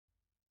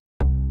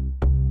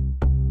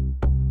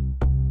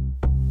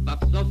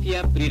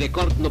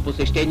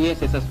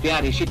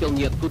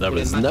There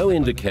is no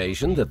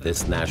indication that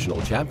this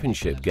national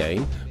championship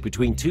game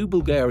between two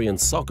Bulgarian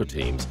soccer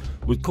teams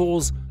would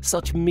cause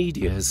such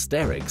media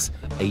hysterics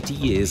 80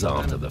 years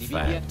after the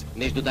fact.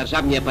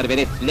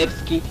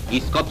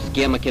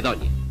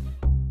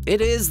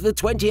 It is the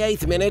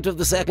 28th minute of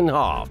the second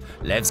half.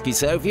 Levski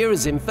Sofia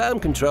is in firm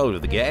control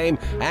of the game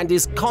and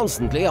is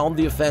constantly on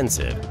the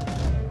offensive.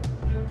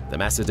 The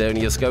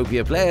Macedonia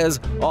Scopje players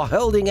are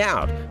holding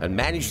out and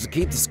manage to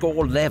keep the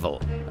score level.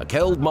 A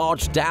cold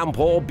March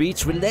downpour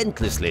beats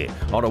relentlessly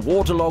on a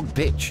waterlogged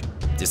pitch.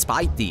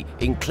 Despite the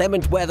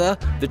inclement weather,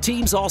 the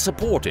teams are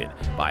supported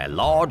by a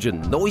large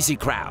and noisy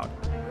crowd.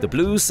 The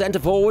Blues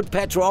centre-forward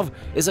Petrov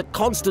is a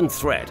constant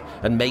threat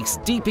and makes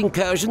deep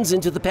incursions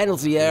into the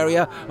penalty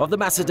area of the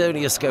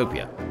Macedonia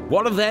Scopje.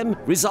 One of them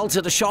results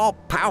in a sharp,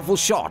 powerful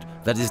shot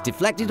that is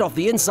deflected off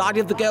the inside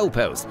of the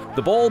goalpost.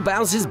 The ball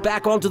bounces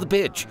back onto the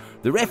pitch.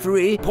 The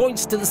referee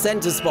points to the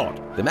centre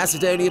spot. The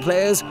Macedonia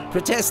players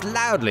protest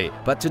loudly,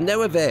 but to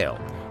no avail.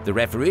 The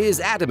referee is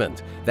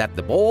adamant that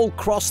the ball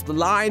crossed the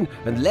line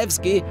and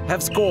Levski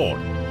have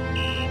scored.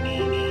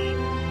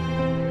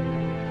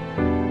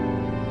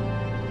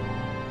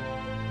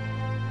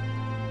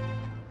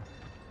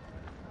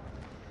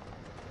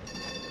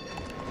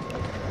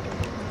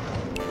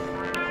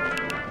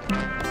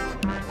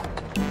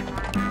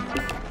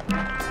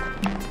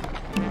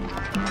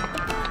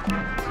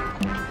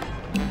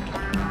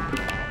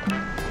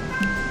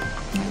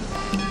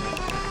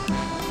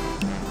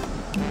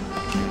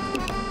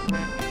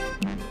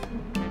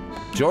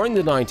 During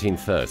the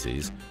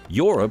 1930s,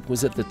 Europe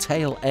was at the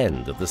tail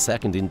end of the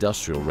Second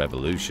Industrial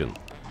Revolution.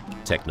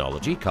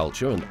 Technology,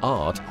 culture, and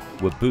art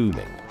were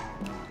booming.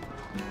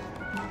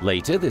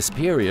 Later, this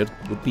period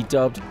would be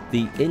dubbed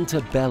the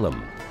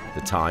interbellum,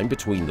 the time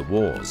between the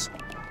wars.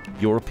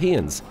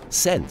 Europeans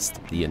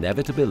sensed the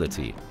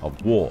inevitability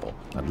of war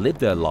and lived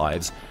their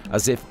lives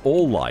as if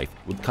all life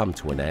would come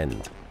to an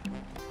end.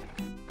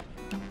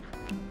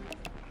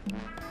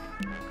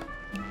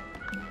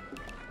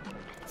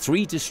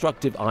 Three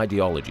destructive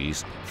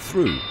ideologies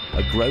threw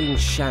a growing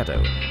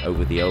shadow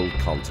over the old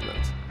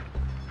continent: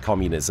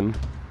 Communism,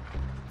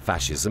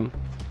 Fascism,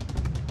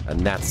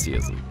 and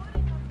Nazism.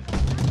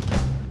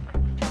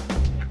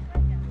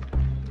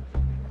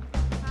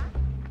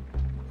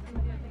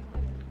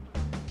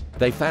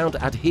 They found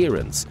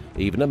adherents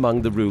even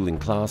among the ruling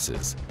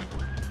classes.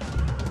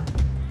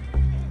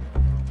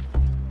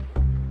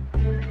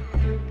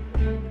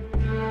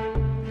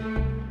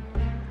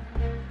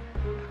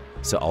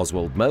 Sir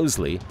Oswald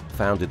Mosley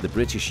founded the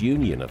British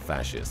Union of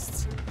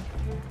Fascists.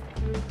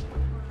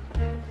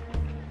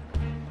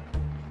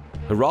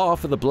 Hurrah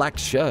for the black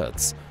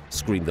shirts,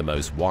 screamed the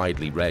most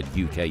widely read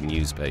UK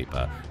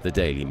newspaper, the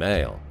Daily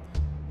Mail.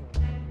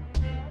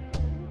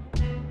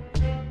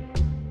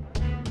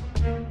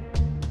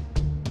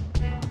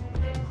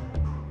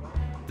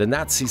 The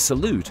Nazi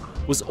salute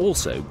was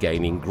also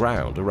gaining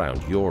ground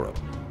around Europe.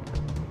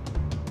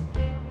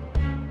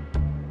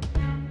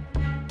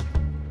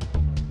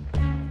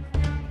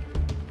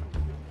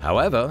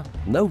 However,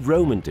 no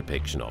Roman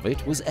depiction of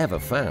it was ever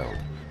found.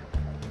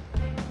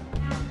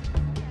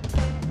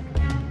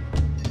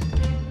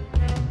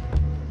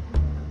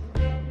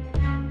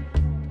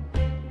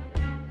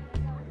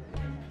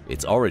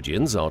 Its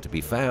origins are to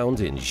be found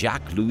in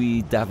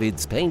Jacques-Louis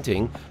David's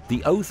painting,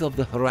 The Oath of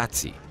the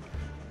Horatii.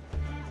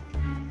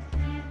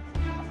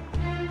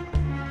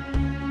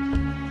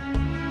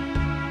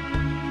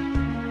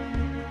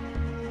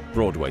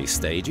 Broadway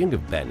staging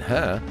of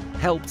Ben-Hur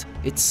helped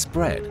its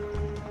spread.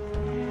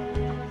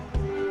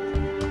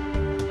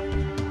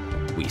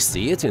 We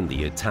see it in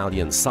the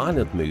Italian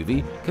silent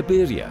movie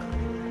Cabiria.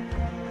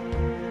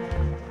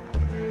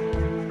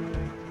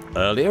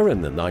 Earlier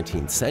in the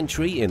 19th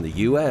century in the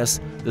US,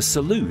 the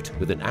salute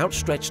with an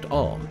outstretched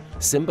arm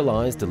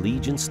symbolized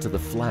allegiance to the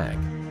flag.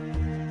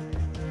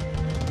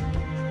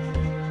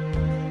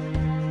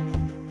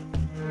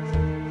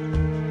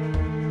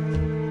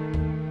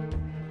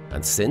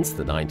 And since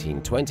the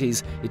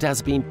 1920s, it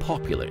has been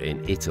popular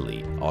in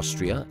Italy,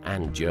 Austria,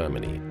 and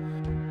Germany.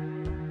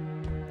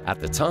 At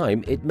the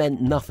time, it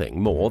meant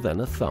nothing more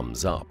than a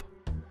thumbs up.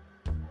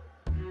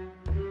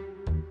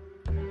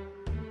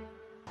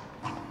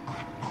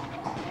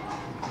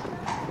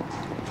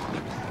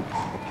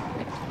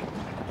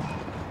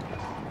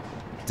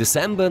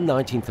 December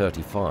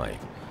 1935,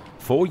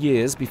 4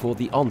 years before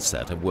the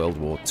onset of World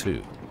War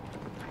II.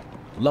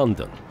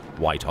 London,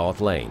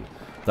 Hart Lane,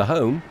 the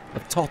home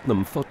of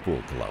Tottenham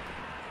Football Club.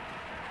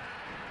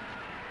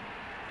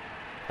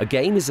 A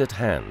game is at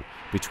hand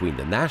between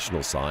the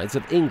national sides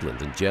of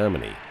England and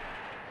Germany.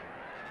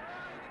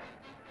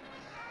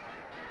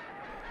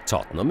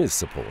 Tottenham is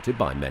supported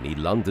by many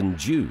London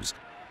Jews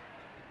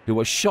who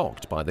are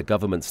shocked by the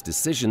government's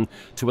decision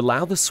to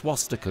allow the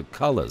swastika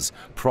colours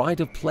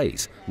pride of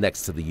place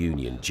next to the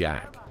Union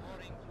Jack.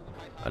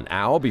 An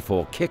hour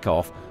before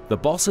kick-off, the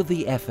boss of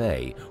the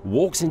FA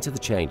walks into the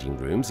changing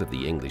rooms of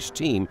the English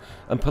team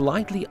and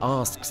politely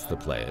asks the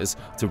players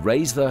to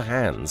raise their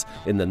hands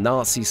in the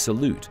Nazi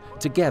salute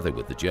together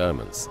with the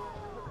Germans.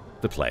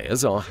 The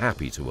players are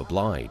happy to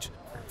oblige.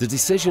 The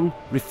decision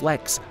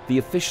reflects the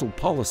official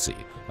policy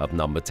of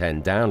number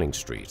 10 Downing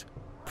Street.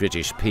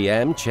 British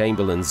PM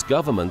Chamberlain's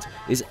government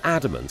is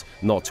adamant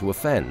not to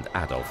offend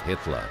Adolf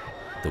Hitler.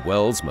 The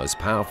world's most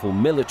powerful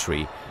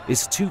military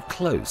is too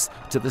close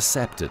to the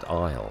sceptred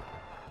Isle.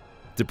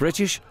 The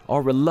British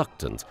are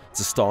reluctant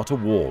to start a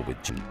war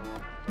with Germany.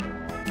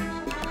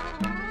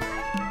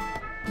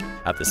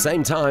 At the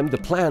same time, the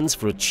plans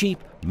for a cheap,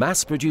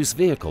 mass-produced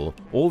vehicle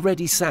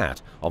already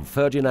sat on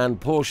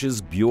Ferdinand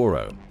Porsche's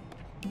bureau.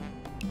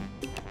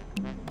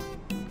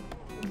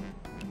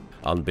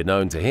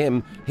 Unbeknown to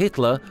him,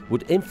 Hitler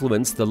would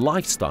influence the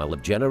lifestyle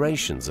of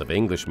generations of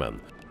Englishmen.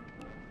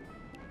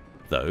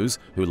 Those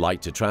who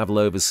like to travel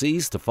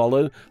overseas to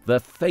follow their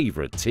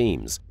favorite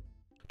teams,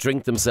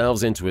 drink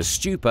themselves into a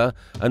stupor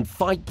and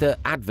fight their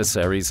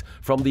adversaries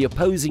from the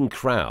opposing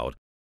crowd.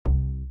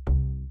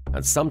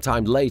 And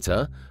sometime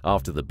later,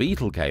 after the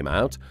Beetle came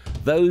out,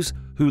 those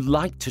who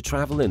liked to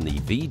travel in the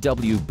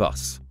VW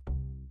bus.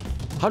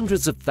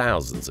 Hundreds of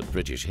thousands of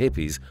British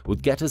hippies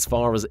would get as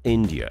far as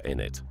India in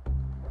it.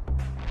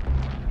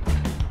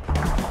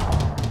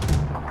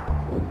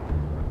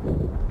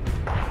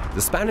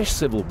 The Spanish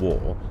Civil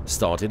War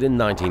started in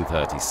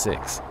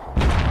 1936.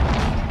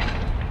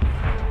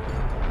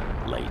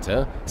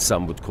 Later,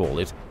 some would call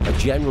it a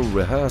general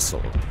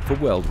rehearsal for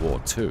World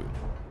War II.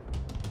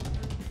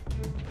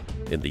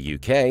 In the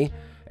UK,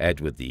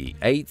 Edward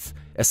VIII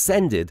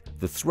ascended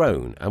the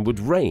throne and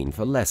would reign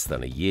for less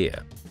than a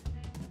year.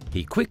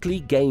 He quickly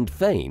gained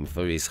fame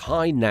for his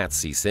high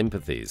Nazi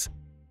sympathies.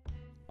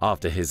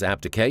 After his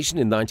abdication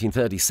in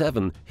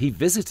 1937, he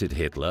visited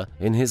Hitler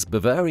in his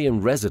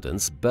Bavarian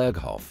residence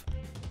Berghof.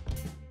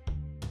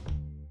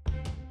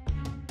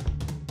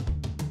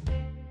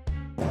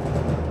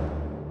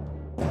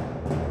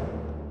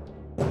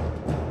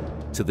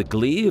 To the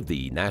glee of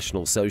the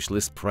National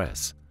Socialist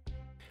press,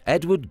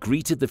 Edward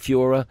greeted the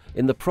Fuhrer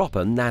in the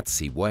proper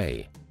Nazi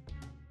way.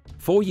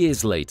 4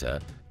 years later,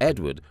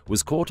 Edward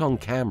was caught on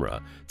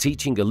camera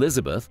teaching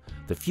Elizabeth,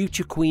 the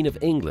future Queen of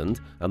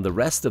England, and the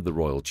rest of the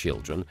royal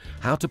children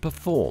how to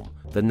perform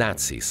the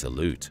Nazi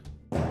salute.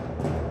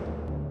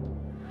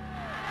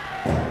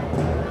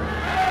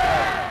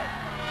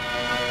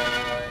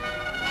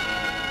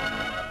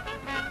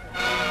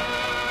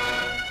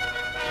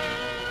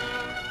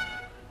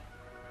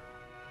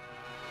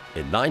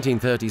 In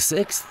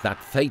 1936,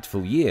 that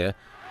fateful year,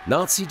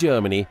 Nazi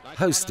Germany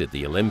hosted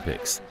the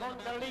Olympics.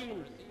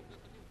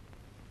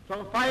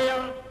 Zur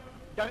Feier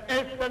der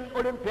 11.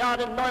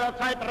 Olympiade neuer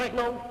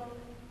Zeitrechnung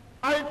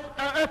als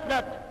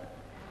eröffnet.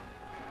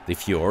 The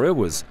Fuhrer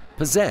was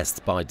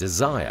possessed by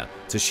desire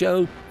to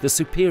show the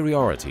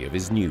superiority of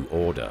his new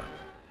order.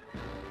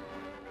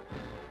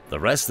 The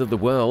rest of the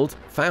world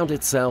found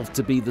itself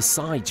to be the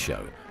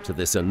sideshow to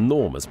this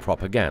enormous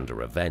propaganda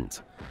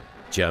event.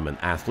 German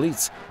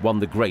athletes won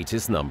the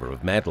greatest number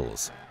of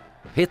medals.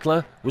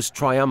 Hitler was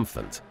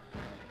triumphant.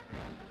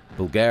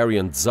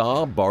 Bulgarian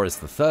Tsar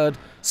Boris III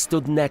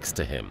stood next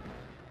to him.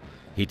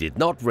 He did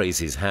not raise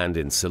his hand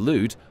in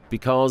salute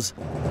because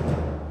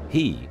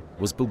he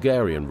was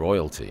Bulgarian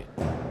royalty.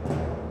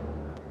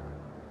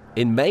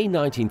 In May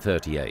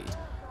 1938,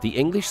 the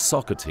English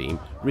soccer team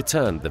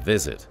returned the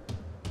visit.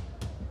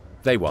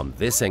 They won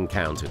this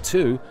encounter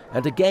too,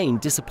 and again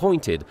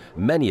disappointed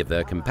many of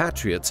their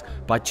compatriots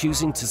by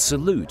choosing to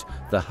salute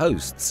the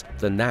hosts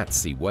the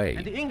Nazi way.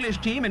 And the English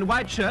team in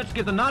white shirts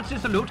give the Nazi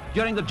salute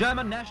during the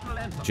German national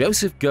anthem.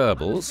 Joseph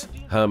Goebbels,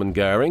 Hermann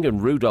Goering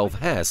and Rudolf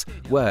Hess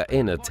were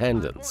in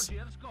attendance.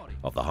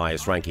 Of the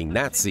highest-ranking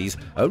Nazis,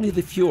 only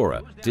the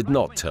Fuhrer did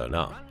not turn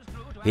up.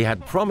 He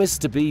had promised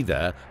to be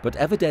there, but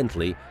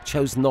evidently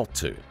chose not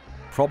to,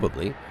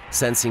 probably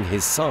sensing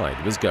his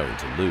side was going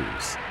to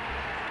lose.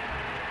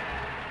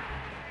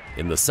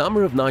 In the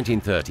summer of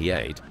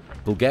 1938,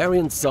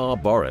 Bulgarian Tsar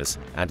Boris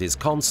and his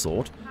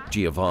consort,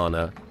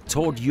 Giovanna,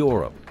 toured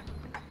Europe.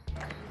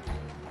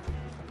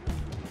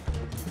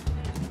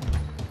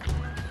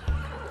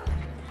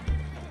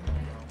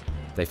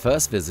 They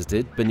first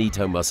visited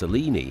Benito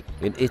Mussolini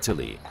in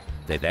Italy.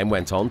 They then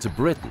went on to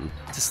Britain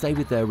to stay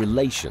with their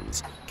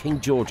relations, King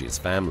George's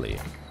family.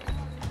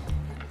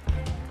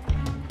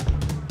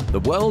 The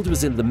world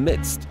was in the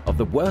midst of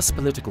the worst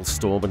political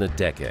storm in a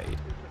decade,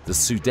 the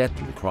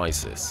Sudeten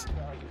crisis.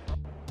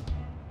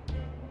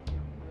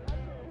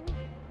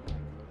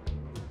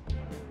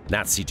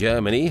 Nazi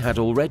Germany had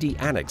already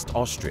annexed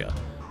Austria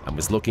and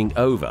was looking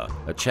over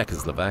at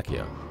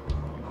Czechoslovakia.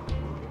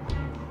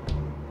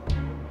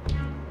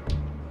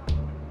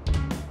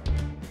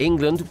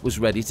 England was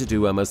ready to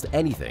do almost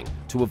anything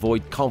to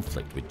avoid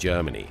conflict with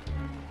Germany.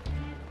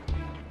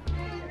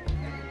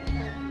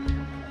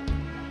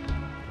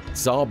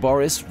 Tsar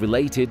Boris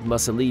related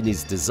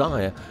Mussolini's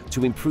desire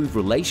to improve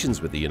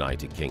relations with the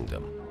United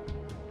Kingdom.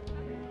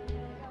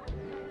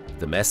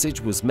 The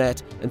message was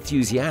met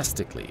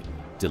enthusiastically,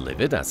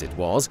 delivered as it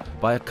was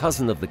by a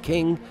cousin of the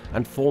king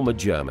and former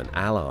German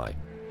ally.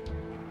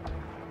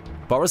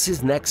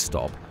 Boris's next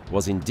stop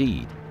was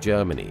indeed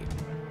Germany.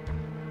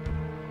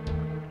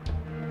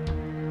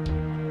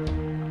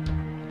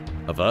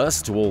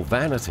 Averse to all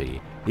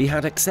vanity, he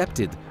had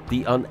accepted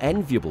the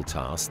unenviable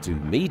task to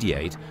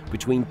mediate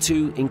between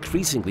two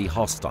increasingly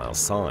hostile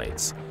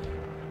sides.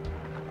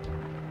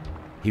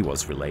 He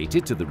was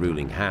related to the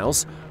ruling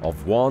house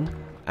of one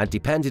and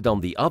depended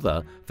on the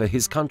other for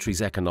his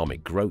country's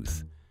economic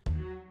growth.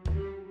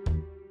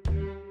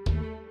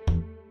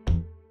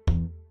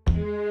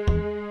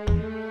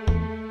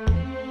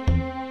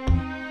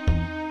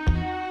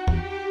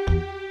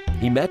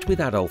 He met with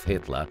Adolf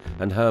Hitler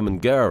and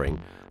Hermann Göring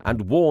and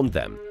warned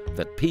them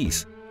that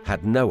peace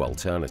had no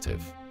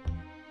alternative.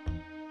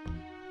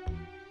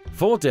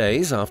 4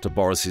 days after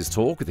Boris's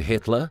talk with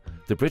Hitler,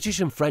 the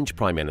British and French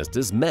Prime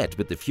Ministers met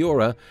with the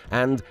Fuhrer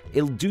and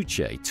Il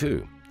Duce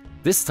too,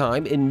 this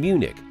time in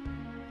Munich.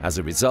 As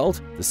a result,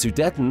 the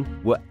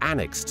Sudeten were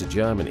annexed to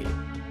Germany.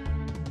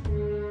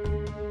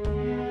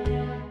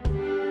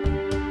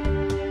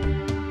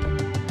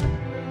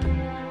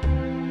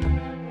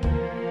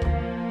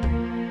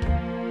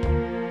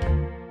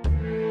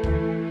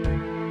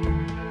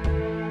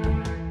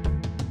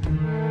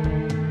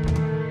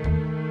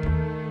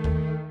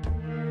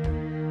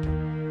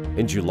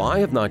 In July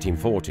of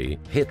 1940,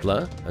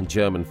 Hitler and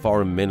German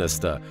Foreign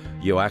Minister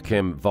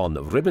Joachim von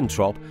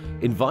Ribbentrop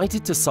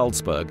invited to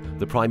Salzburg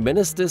the Prime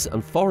Ministers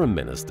and Foreign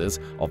Ministers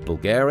of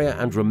Bulgaria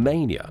and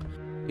Romania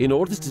in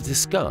order to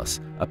discuss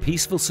a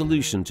peaceful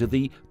solution to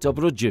the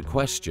Dobruja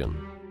question.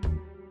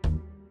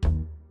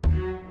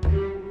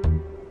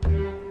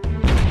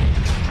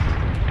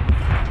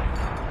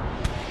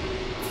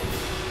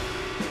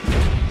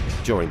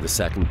 During the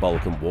Second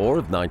Balkan War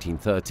of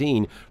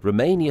 1913,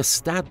 Romania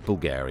stabbed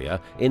Bulgaria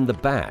in the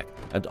back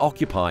and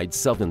occupied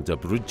southern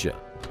Dobruja.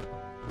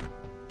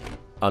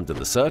 Under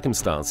the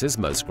circumstances,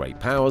 most great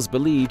powers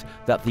believed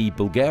that the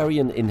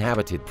Bulgarian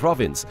inhabited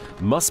province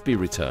must be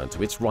returned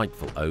to its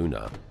rightful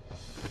owner.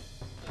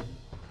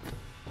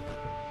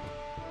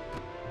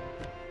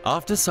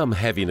 After some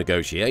heavy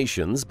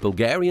negotiations,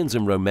 Bulgarians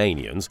and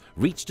Romanians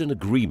reached an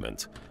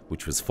agreement,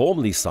 which was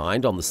formally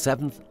signed on the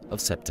 7th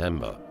of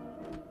September.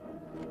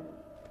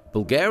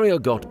 Bulgaria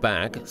got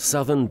back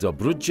southern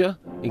Dobruja,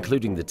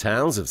 including the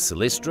towns of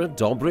Silistra,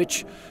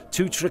 Dobrich,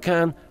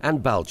 Tutrakan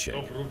and Balchik.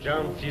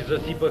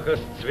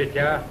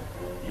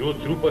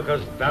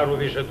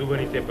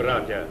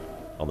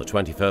 On the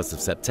 21st of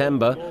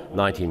September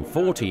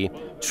 1940,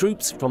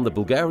 troops from the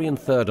Bulgarian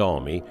Third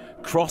Army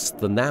crossed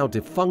the now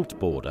defunct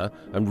border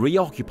and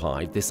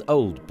reoccupied this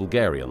old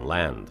Bulgarian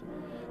land.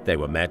 They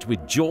were met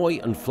with joy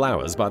and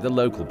flowers by the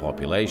local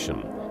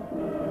population.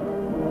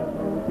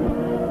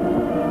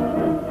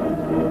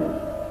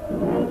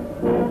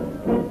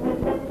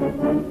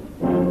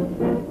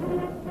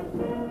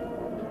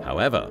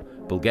 However,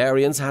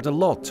 Bulgarians had a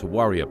lot to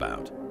worry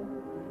about.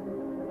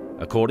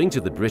 According to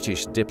the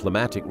British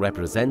diplomatic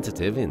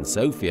representative in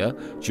Sofia,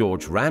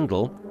 George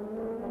Randall,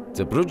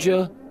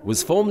 Dobruja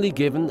was formally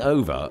given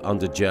over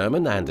under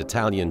German and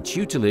Italian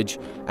tutelage,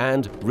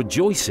 and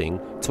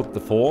rejoicing took the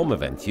form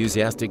of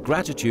enthusiastic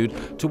gratitude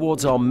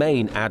towards our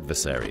main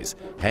adversaries,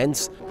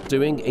 hence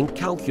doing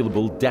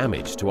incalculable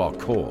damage to our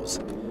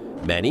cause.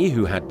 Many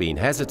who had been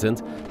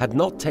hesitant, had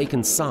not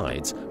taken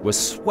sides, were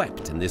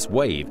swept in this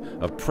wave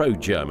of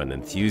pro-German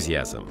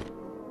enthusiasm.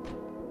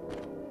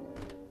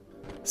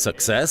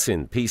 Success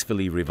in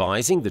peacefully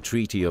revising the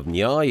Treaty of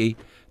Nyai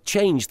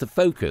changed the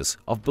focus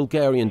of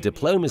Bulgarian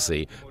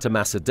diplomacy to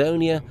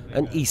Macedonia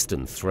and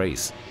eastern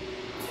Thrace.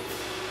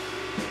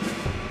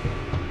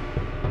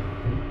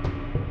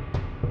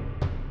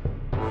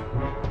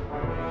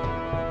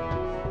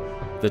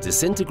 The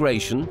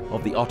disintegration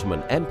of the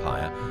Ottoman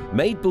Empire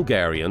made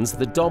Bulgarians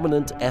the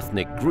dominant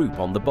ethnic group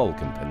on the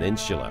Balkan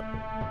Peninsula.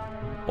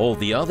 All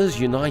the others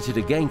united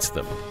against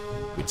them,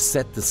 which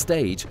set the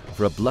stage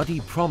for a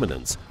bloody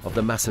prominence of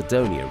the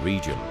Macedonia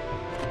region.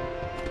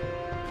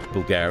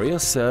 Bulgaria,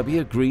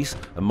 Serbia, Greece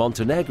and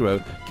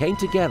Montenegro came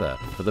together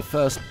for the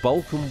First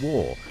Balkan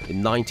War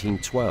in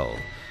 1912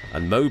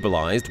 and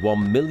mobilized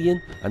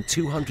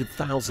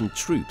 1,200,000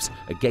 troops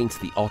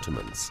against the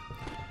Ottomans.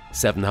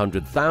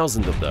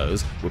 700,000 of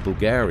those were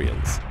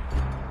Bulgarians.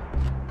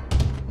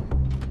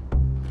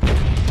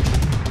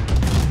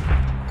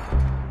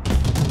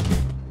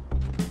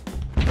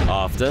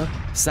 After,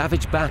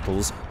 savage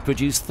battles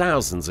produced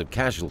thousands of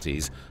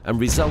casualties and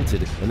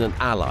resulted in an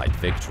Allied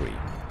victory.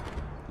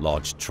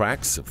 Large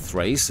tracts of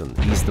Thrace and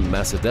eastern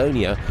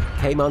Macedonia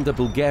came under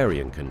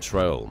Bulgarian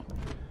control.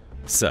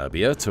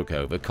 Serbia took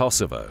over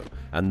Kosovo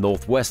and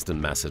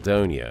northwestern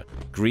Macedonia,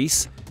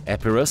 Greece,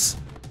 Epirus,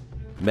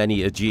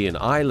 many Aegean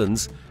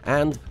islands,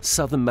 and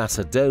southern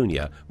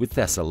Macedonia with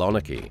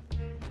Thessaloniki.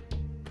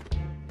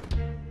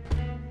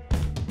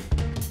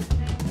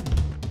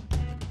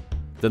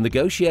 The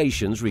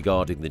negotiations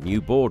regarding the new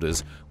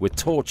borders were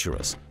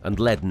torturous and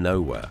led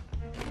nowhere.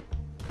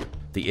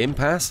 The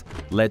impasse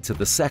led to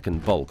the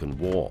Second Balkan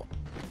War.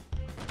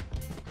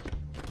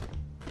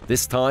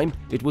 This time,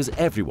 it was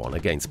everyone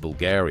against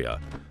Bulgaria,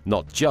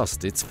 not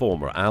just its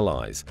former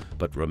allies,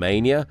 but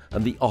Romania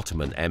and the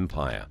Ottoman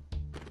Empire.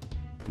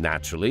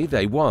 Naturally,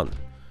 they won.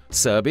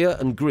 Serbia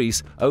and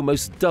Greece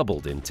almost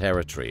doubled in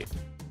territory.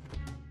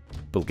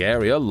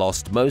 Bulgaria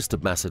lost most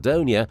of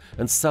Macedonia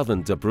and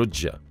southern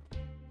Dobruja.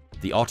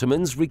 The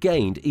Ottomans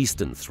regained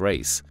eastern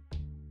Thrace.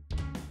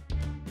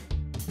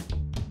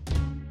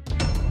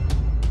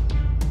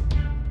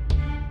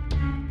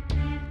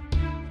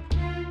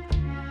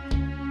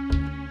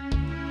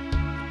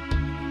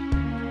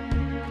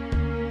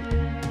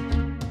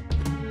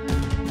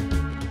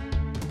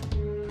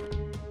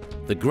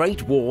 The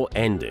Great War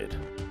ended.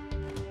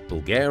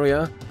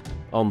 Bulgaria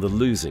on the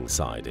losing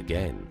side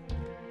again.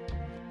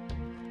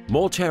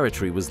 More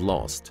territory was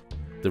lost.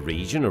 The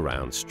region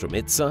around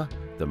Strumitsa,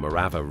 the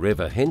Morava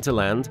River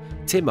hinterland,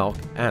 Timok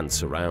and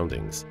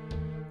surroundings.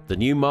 The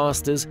new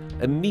masters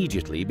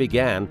immediately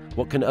began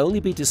what can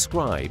only be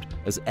described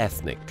as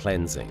ethnic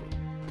cleansing.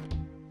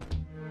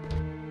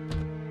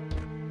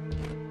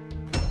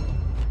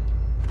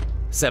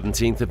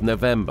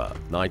 November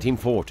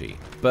 1940,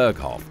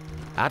 Berghof,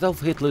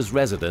 Adolf Hitler's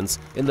residence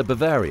in the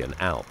Bavarian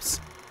Alps.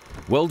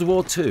 World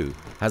War II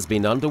has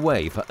been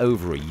underway for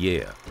over a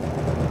year.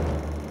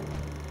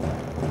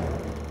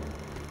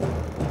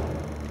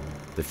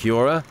 The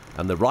Fuhrer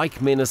and the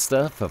Reich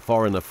Minister for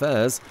Foreign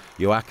Affairs,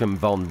 Joachim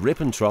von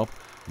Ribbentrop,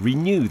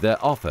 renew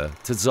their offer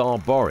to Tsar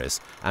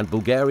Boris and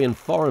Bulgarian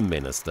Foreign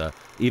Minister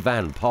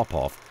Ivan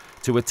Popov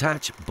to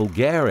attach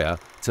Bulgaria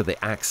to the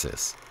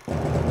Axis.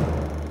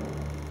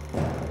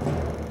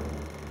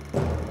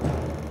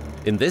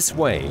 In this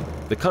way,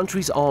 the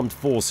country's armed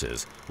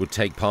forces would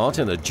take part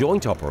in a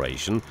joint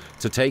operation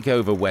to take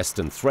over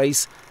Western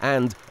Thrace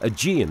and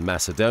Aegean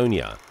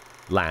Macedonia,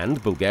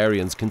 land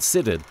Bulgarians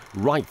considered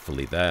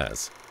rightfully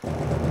theirs.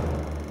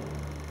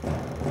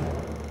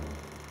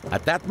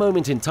 At that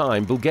moment in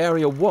time,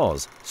 Bulgaria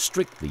was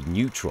strictly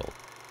neutral.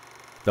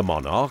 The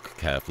monarch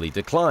carefully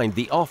declined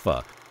the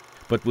offer,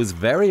 but was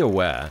very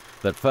aware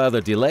that further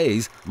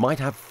delays might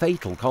have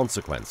fatal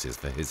consequences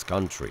for his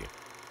country.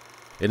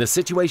 In a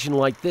situation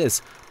like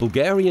this,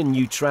 Bulgarian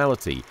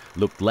neutrality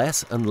looked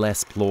less and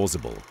less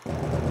plausible.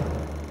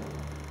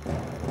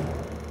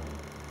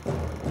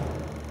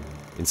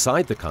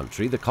 Inside the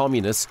country, the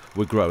communists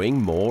were growing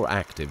more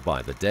active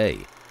by the day.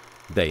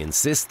 They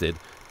insisted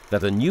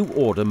that a new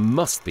order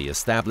must be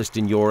established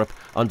in Europe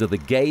under the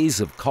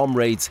gaze of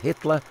comrades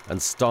Hitler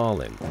and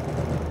Stalin.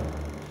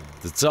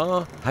 The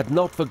Tsar had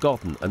not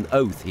forgotten an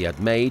oath he had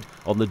made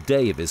on the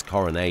day of his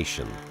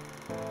coronation.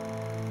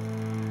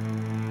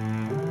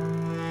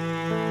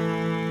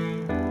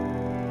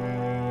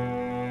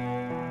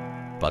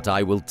 But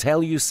I will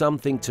tell you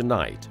something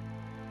tonight.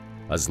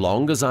 As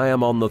long as I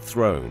am on the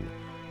throne,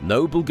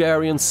 no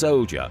Bulgarian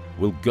soldier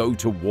will go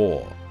to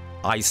war.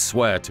 I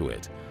swear to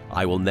it.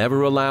 I will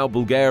never allow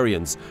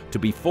Bulgarians to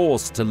be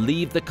forced to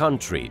leave the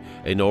country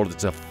in order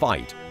to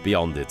fight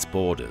beyond its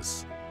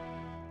borders.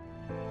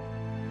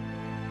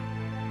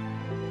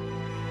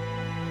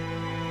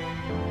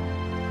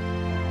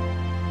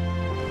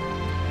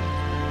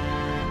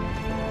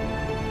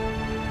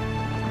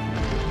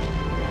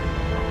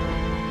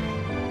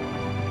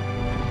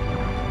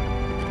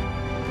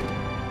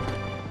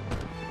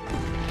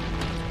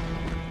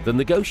 The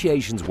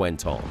negotiations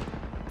went on.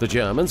 The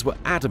Germans were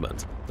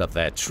adamant that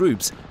their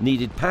troops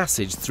needed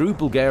passage through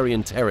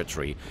Bulgarian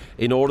territory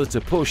in order to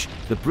push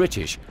the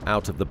British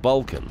out of the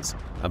Balkans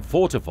and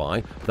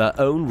fortify their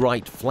own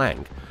right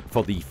flank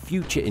for the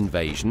future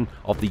invasion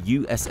of the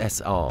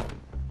USSR.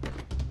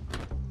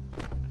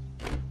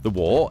 The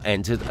war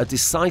entered a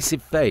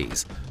decisive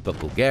phase, but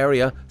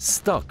Bulgaria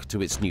stuck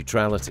to its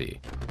neutrality.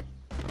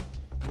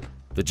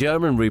 The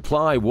German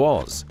reply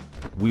was,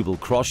 "We will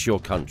cross your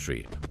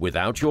country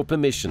without your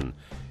permission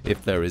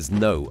if there is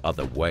no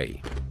other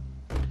way."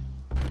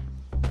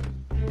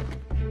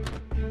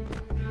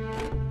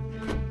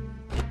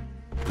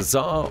 The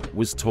Tsar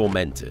was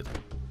tormented.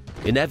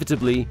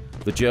 Inevitably,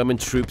 the German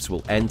troops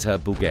will enter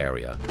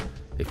Bulgaria.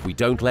 If we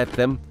don't let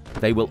them,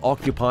 they will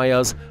occupy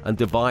us and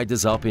divide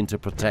us up into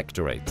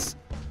protectorates.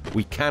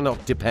 We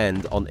cannot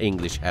depend on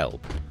English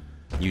help.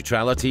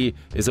 Neutrality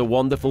is a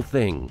wonderful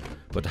thing,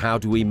 but how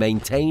do we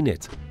maintain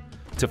it?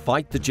 To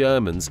fight the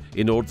Germans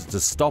in order to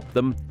stop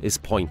them is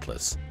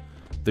pointless.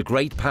 The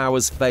great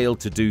powers failed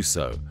to do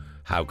so.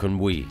 How can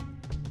we?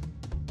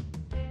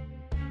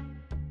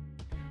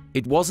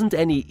 It wasn't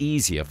any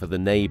easier for the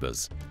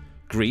neighbors.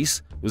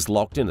 Greece was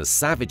locked in a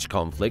savage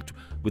conflict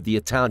with the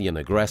Italian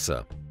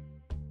aggressor.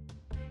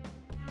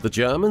 The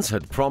Germans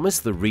had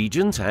promised the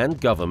regent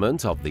and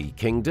government of the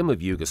Kingdom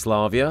of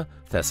Yugoslavia,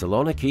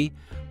 Thessaloniki,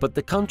 but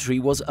the country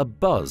was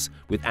abuzz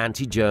with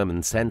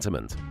anti-German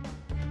sentiment.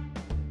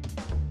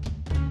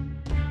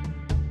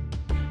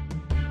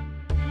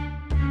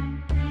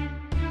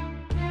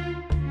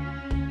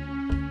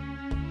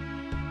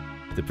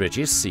 The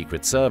British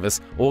Secret Service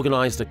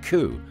organized a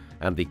coup,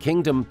 and the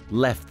kingdom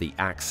left the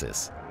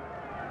Axis.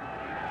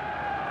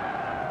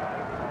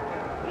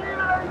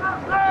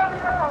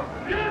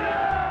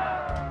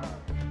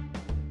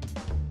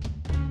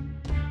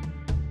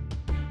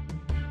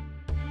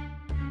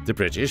 The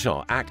British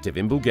are active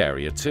in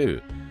Bulgaria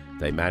too.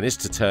 They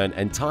managed to turn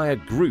entire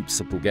groups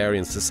of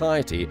Bulgarian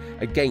society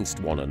against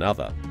one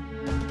another.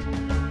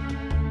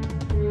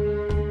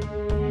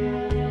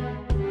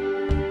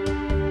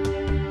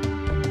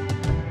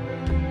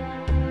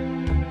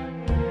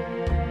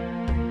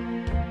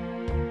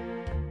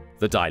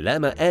 The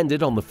dilemma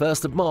ended on the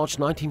 1st of March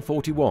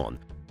 1941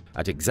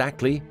 at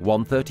exactly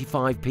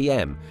 1:35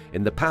 p.m.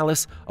 in the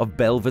palace of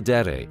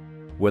Belvedere,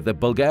 where the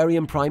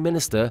Bulgarian Prime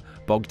Minister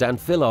Bogdan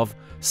Filov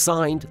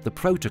signed the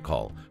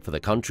protocol for the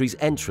country's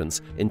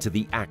entrance into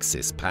the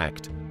Axis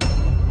Pact.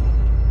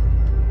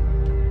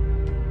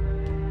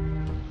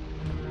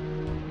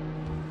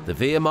 The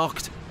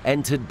Wehrmacht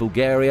entered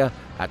Bulgaria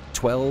at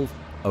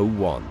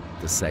 12:01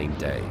 the same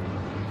day.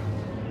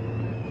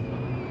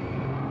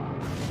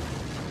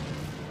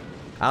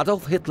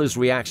 Adolf Hitler's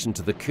reaction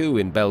to the coup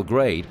in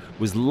Belgrade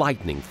was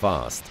lightning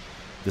fast.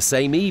 The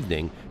same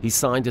evening, he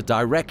signed a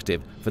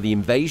directive for the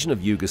invasion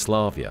of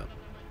Yugoslavia.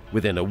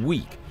 Within a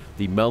week,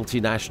 the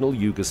multinational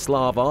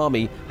Yugoslav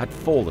army had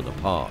fallen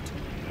apart.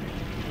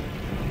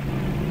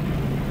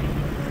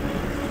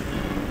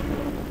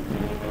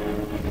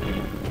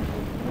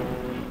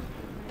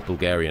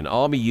 Bulgarian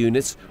army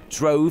units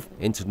drove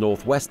into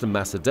northwestern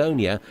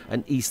Macedonia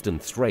and eastern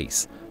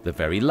Thrace, the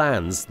very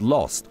lands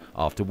lost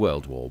after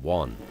World War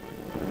I.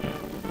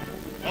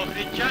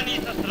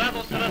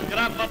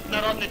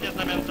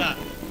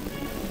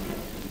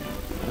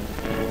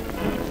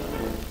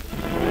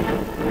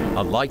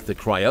 Unlike the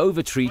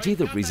Craiova Treaty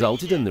that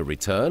resulted in the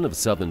return of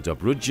southern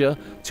Dobruja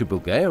to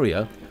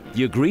Bulgaria,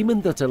 the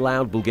agreement that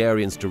allowed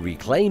Bulgarians to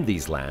reclaim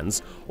these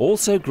lands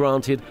also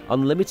granted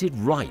unlimited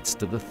rights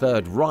to the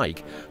Third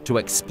Reich to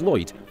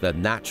exploit their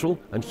natural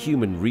and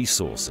human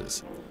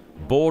resources.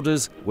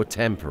 Borders were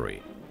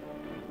temporary.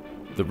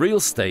 The real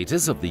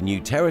status of the new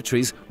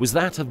territories was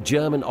that of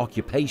German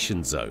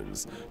occupation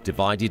zones,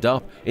 divided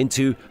up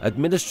into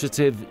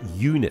administrative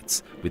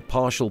units with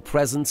partial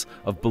presence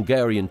of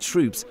Bulgarian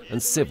troops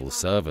and civil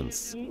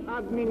servants.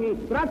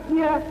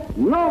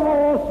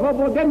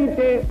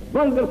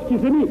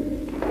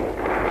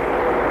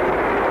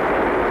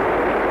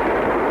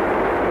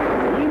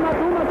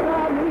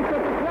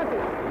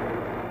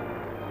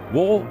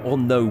 War or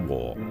no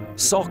war,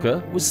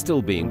 soccer was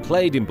still being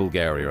played in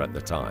Bulgaria at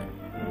the time.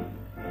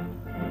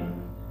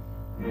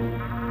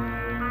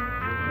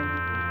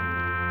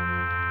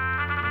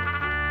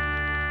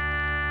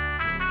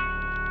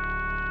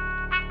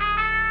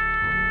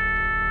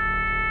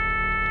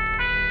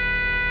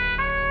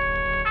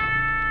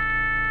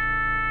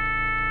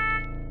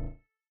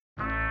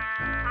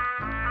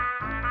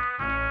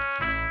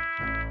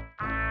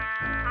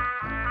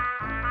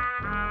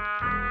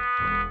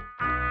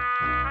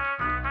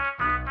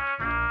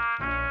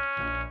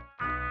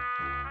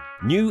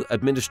 New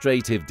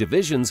administrative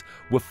divisions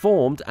were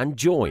formed and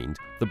joined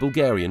the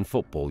Bulgarian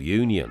Football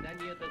Union: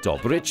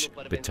 Dobrich,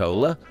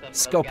 Bitola,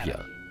 Skopje.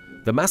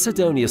 The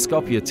Macedonia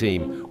Scopje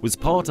team was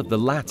part of the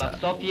latter.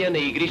 София на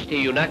игрище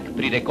Юнак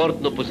при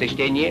рекордно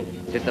посещение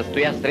се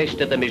състоя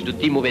срещата между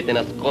тимовете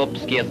на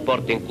Скопския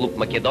спортен клуб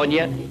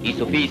Македония и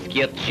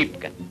Софийският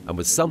Шипка. And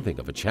was something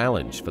of a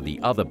challenge for the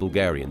other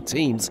Bulgarian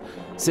teams,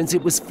 since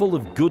it was full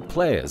of good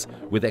players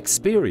with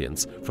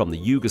experience from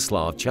the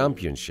Yugoslav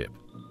Championship.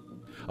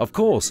 Of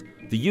course,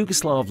 the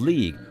Yugoslav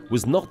League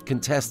was not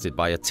contested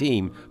by a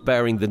team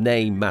bearing the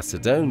name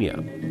Macedonia.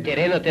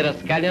 Теренът е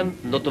разкалян,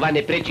 но това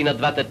не пречи на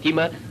двата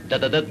тима да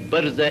дадат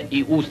бърза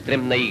и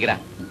устремна игра.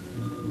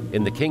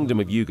 In the Kingdom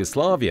of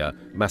Yugoslavia,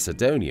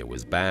 Macedonia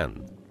was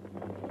banned.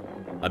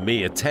 A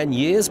mere 10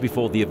 years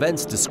before the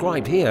events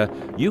described here,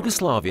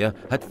 Yugoslavia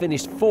had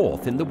finished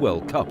fourth in the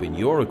World Cup in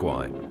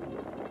Uruguay.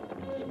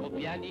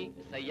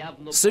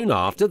 Soon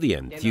after the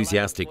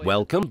enthusiastic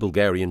welcome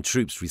Bulgarian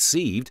troops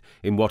received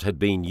in what had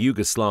been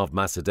Yugoslav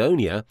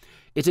Macedonia,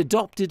 it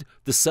adopted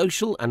the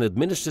social and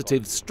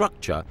administrative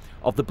structure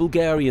of the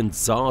Bulgarian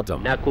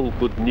Tsardom.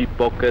 Няколко дни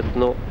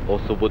по-късно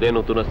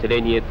освободеното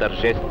население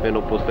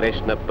тържествено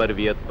посрещна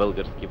първият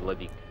български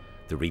владик.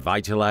 The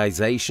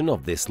revitalization of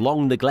this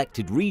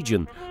long-neglected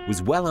region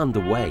was well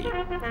underway.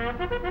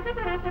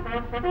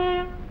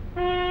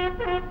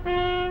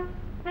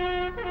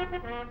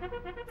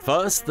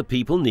 First, the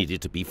people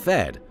needed to be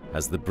fed,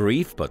 as the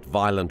brief but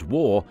violent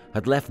war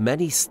had left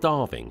many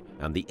starving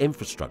and the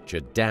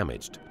infrastructure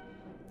damaged.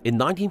 In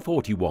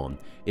 1941,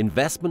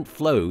 investment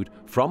flowed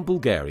from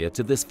Bulgaria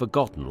to this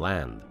forgotten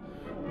land.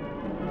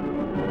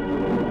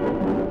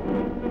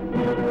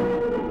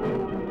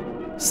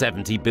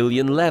 $70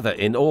 billion leva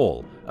in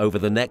all over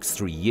the next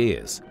 3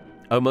 years,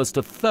 almost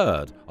a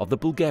third of the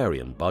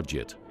Bulgarian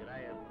budget.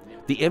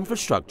 The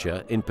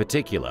infrastructure, in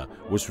particular,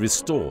 was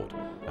restored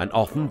and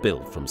often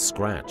built from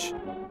scratch.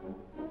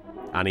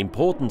 An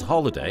important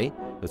holiday,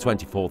 the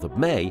 24th of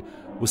May,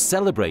 was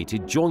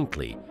celebrated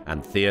jointly,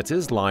 and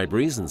theatres,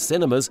 libraries and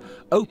cinemas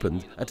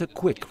opened at a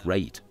quick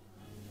rate.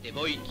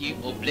 Девойки,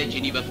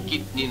 облечени в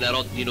китни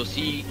народни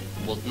носии,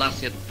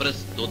 поднасят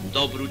пръст от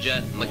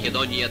Добруджа,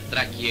 Македония,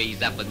 Тракия и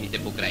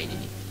западните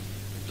покрайнини.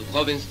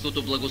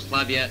 Духовенството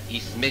благославя и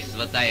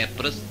смесва тая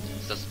пръст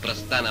с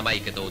пръста на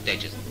майката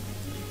Отечество.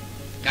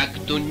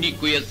 Както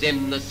никоя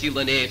земна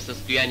сила не е в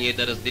състояние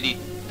да раздели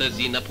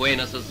тази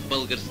напоена с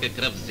българска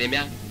кръв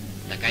земя,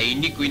 така и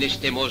никой не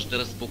ще може да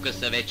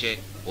разпокъса вече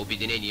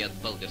обединеният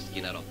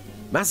български народ.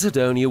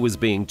 Macedonia was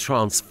being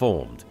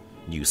transformed.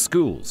 New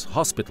schools,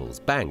 hospitals,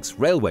 banks,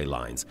 railway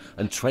lines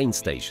and train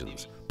stations,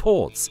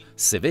 ports,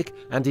 civic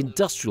and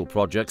industrial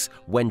projects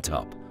went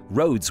up.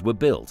 Roads were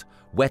built,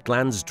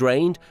 wetlands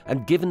drained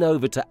and given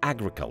over to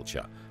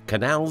agriculture.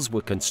 Canals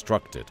were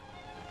constructed.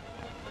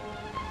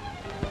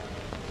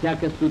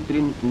 Всяка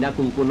сутрин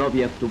няколко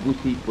нови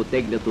автобуси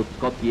потеглят от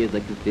Скопие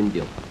за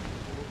Кюстендил.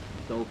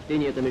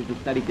 Съобщенията между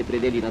старите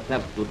предели на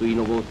царството и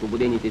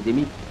новоосвободените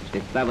земи ще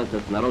става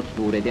с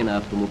нарочно уредена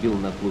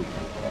автомобилна служба.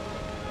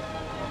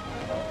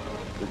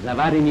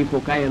 Заварени в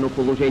окаяно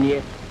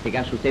положение,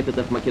 сега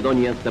шосетата в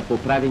Македония са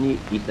поправени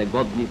и са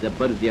годни за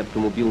бързи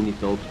автомобилни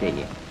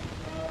съобщения.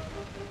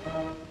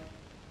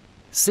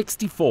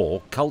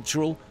 64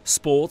 cultural,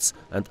 sports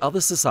and other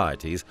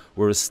societies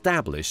were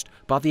established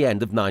by the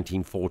end of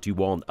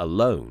 1941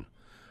 alone.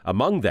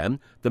 Among them,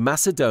 the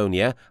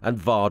Macedonia and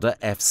Vardar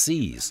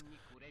FCs.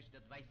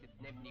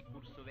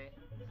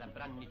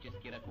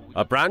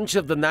 A branch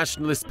of the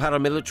nationalist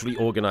paramilitary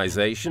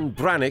organization,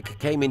 Branik,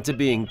 came into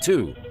being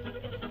too.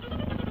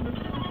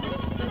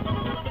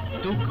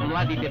 Тук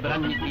младите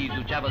бранници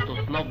изучават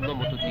основно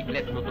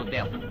мотоциклетното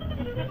дело.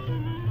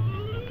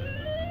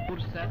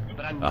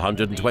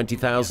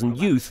 120,000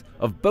 youth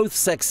of both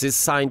sexes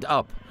signed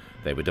up.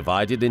 They were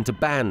divided into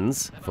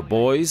bands for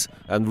boys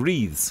and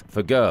wreaths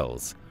for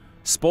girls.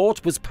 Sport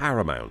was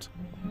paramount.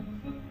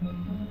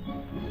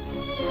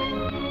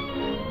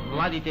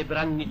 Младите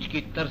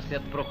браннички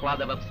търсят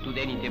прохлада в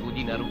студените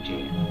води на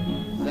Ручия.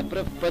 За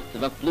пръв път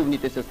в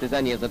плувните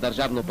състезания за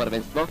държавно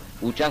първенство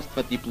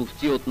участват и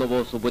пловци от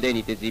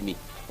новоосвободените земи,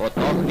 от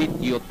Охрид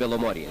и от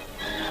Беломорие.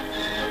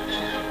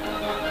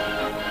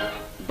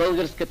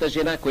 Българската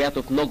жена,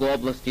 която в много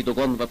области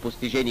догонва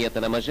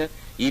постиженията на мъжа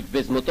и в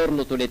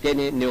безмоторното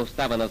летене не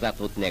остава назад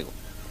от него.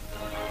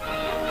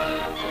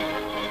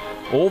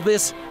 All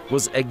this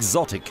was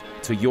exotic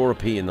to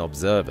European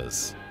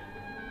observers.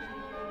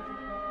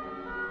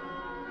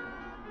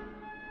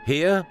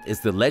 Here is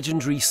the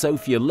legendary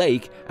Sofia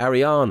Lake,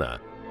 Ariana.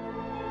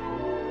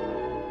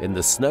 In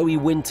the snowy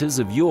winters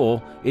of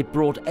yore, it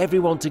brought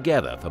everyone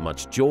together for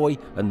much joy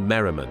and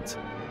merriment.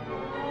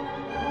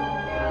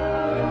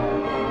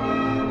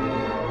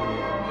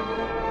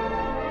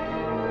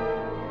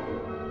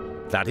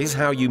 That is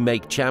how you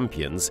make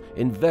champions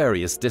in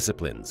various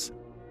disciplines.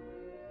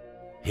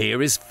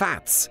 Here is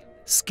Fats,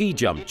 ski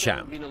jump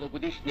champ.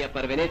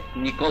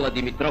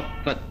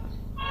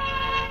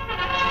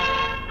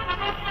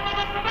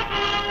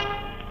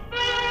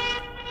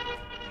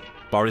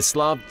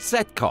 Borislav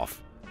Tsetkov,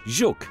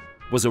 Zhuk,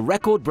 was a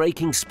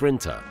record-breaking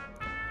sprinter.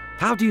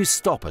 How do you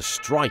stop a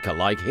striker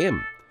like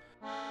him?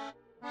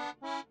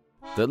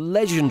 The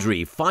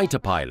legendary fighter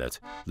pilot,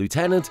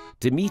 Lieutenant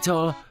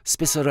Dimitar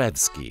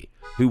Spisarevsky,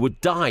 who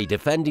would die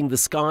defending the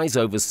skies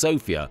over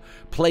Sofia,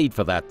 played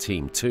for that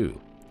team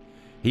too.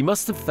 He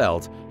must have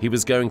felt he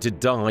was going to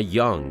die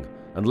young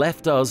and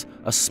left us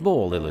a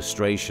small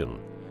illustration.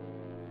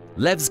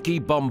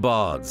 Levski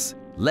bombards.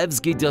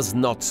 Levski does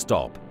not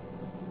stop.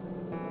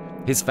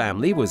 His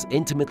family was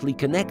intimately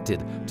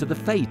connected to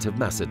the fate of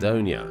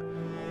Macedonia.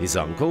 His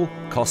uncle,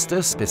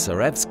 Kostas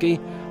Spisarevsky,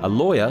 a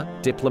lawyer,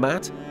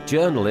 diplomat,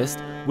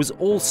 journalist, was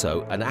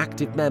also an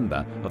active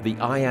member of the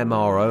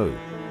IMRO.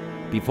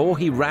 Before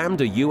he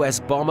rammed a US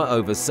bomber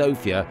over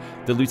Sofia,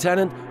 the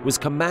lieutenant was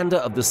commander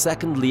of the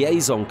 2nd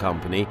Liaison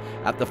Company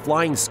at the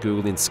flying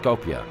school in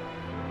Skopje.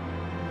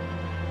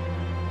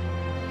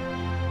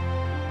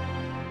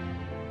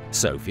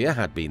 Sofia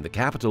had been the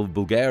capital of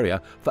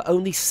Bulgaria for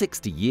only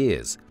 60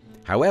 years.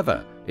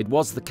 However, it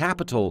was the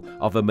capital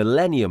of a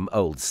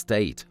millennium-old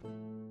state.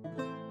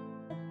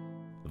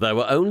 There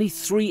were only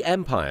 3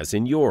 empires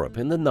in Europe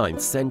in the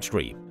 9th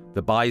century: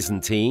 the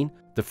Byzantine,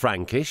 the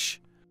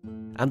Frankish,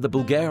 and the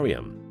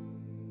Bulgarian.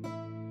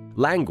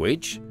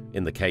 Language,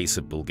 in the case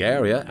of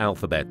Bulgaria,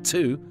 alphabet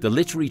 2, the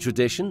literary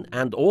tradition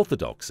and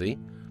orthodoxy,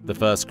 the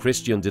first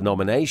Christian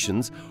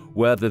denominations,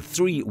 were the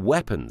 3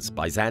 weapons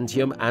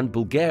Byzantium and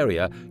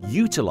Bulgaria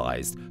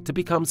utilized to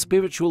become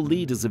spiritual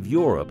leaders of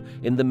Europe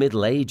in the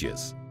Middle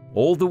Ages,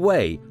 all the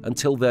way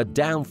until their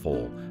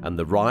downfall and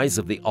the rise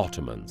of the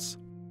Ottomans.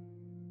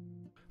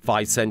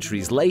 5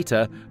 centuries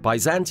later,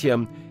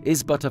 Byzantium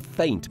is but a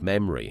faint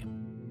memory.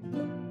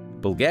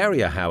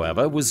 Bulgaria,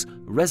 however, was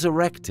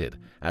resurrected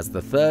as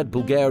the 3rd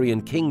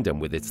Bulgarian kingdom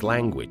with its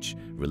language,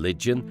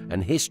 religion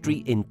and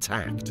history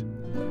intact.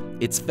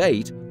 Its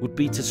fate would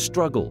be to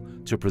struggle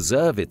to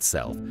preserve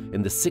itself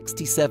in the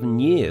 67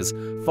 years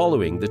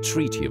following the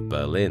Treaty of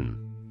Berlin.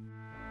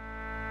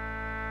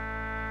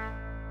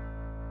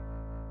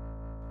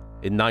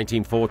 In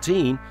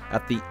 1914,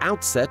 at the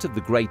outset of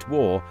the Great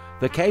War,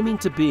 there came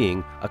into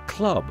being a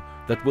club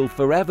that will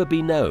forever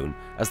be known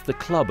as the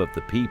Club of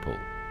the People.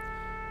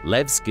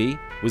 Levski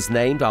was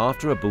named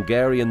after a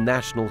Bulgarian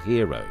national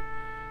hero.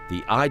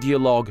 the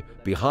ideologue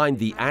behind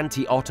the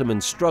anti-Ottoman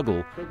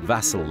struggle,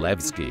 Vasil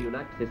Levski.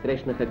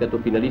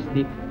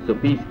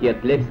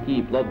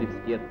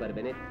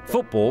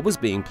 Football was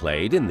being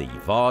played in the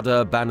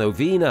Vardar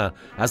Banovina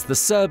as the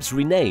Serbs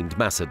renamed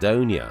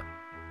Macedonia.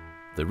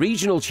 The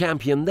regional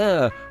champion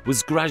there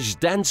was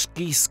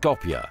Levski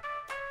Sofia.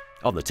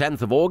 On the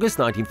 10th of August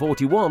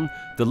 1941,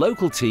 the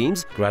local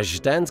teams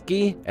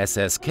Grajdanski,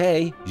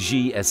 SSK,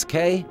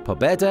 GSK,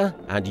 Pobeda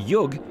and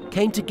Jug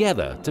came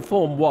together to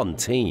form one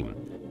team.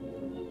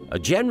 A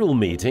general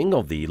meeting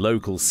of the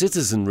local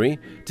citizenry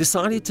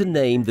decided to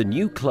name the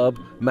new club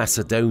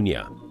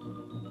Macedonia.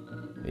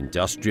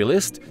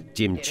 Industrialist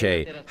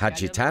Jimche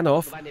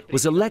Hadjitanov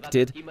was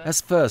elected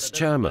as first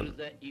chairman.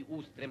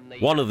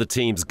 One of the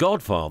team's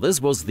godfathers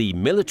was the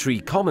military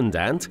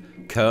commandant,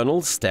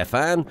 Colonel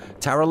Stefan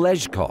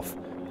Taralezhkov,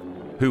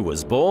 who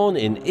was born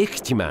in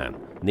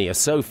Ikhtiman, near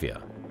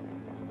Sofia.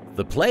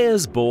 The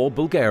players bore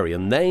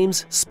Bulgarian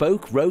names,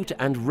 spoke, wrote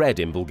and read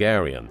in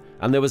Bulgarian,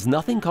 and there was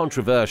nothing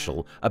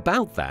controversial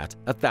about that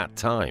at that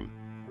time.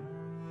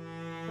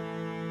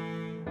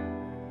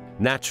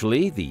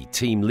 Naturally, the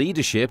team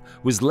leadership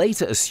was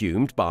later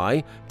assumed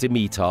by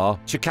Dimitar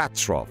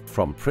Chikatrov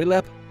from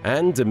Prilep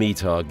and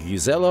Dimitar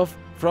Guzelov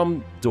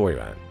from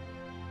Doiran,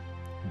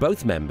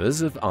 both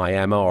members of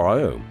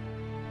IMRO.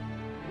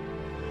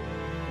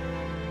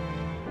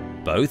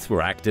 Both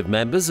were active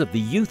members of the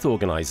youth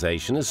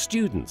organization as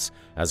students,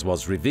 as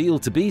was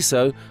revealed to be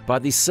so by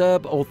the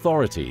Serb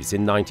authorities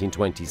in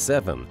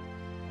 1927,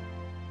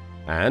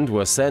 and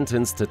were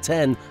sentenced to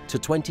 10 to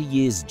 20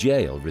 years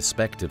jail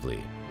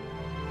respectively.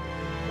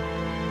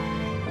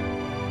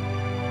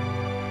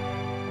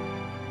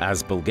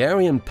 As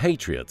Bulgarian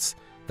patriots,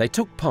 they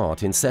took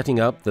part in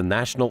setting up the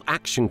National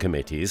Action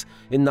Committees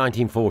in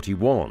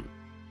 1941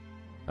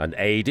 and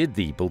aided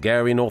the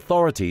Bulgarian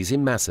authorities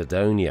in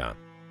Macedonia.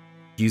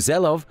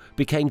 Guzelov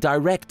became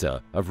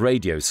director of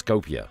Radio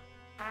Skopje.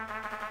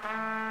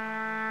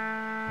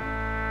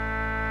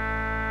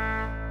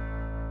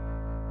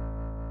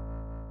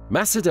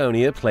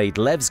 Macedonia played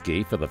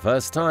Levski for the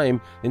first time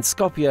in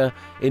Skopje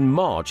in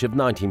March of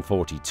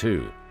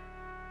 1942.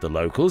 The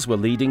locals were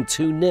leading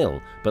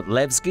 2-0, but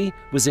Levski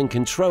was in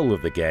control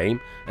of the game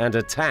and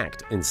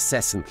attacked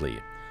incessantly.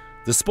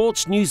 The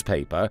sports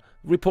newspaper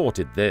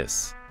reported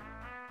this.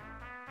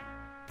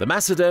 The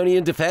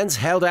Macedonian defense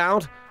held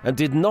out and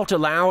did not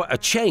allow a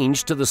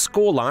change to the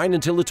scoreline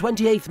until the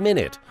 28th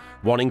minute.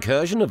 One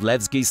incursion of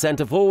Levski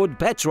centre-forward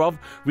Petrov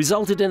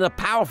resulted in a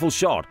powerful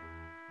shot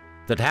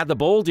that had the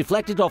ball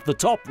deflected off the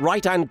top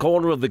right-hand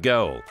corner of the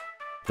goal.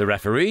 The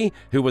referee,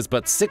 who was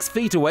but 6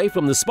 feet away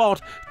from the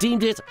spot,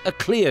 deemed it a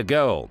clear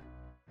goal.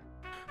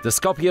 The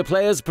Skopje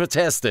players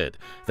protested.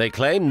 They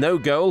claimed no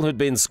goal had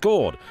been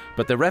scored,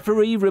 but the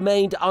referee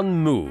remained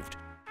unmoved.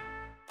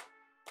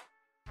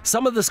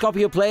 Some of the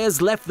Skopje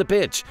players left the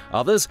pitch,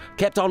 others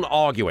kept on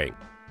arguing.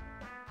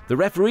 The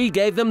referee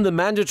gave them the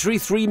mandatory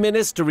 3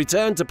 minutes to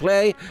return to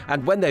play,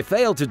 and when they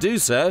failed to do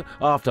so,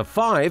 after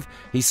 5,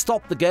 he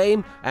stopped the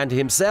game and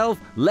himself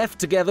left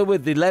together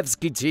with the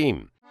Levski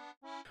team.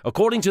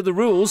 According to the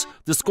rules,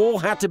 the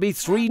score had to be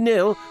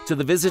 3-0 to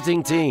the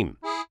visiting team.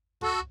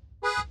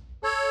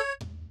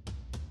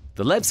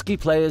 The Levski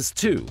players,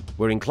 too,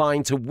 were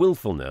inclined to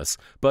willfulness,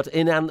 but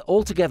in an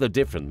altogether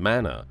different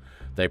manner.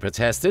 They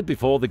protested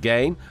before the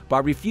game by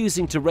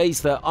refusing to raise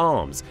their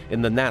arms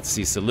in the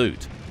Nazi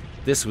salute.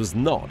 This was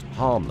not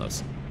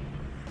harmless.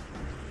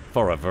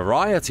 For a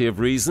variety of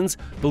reasons,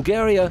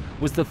 Bulgaria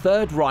was the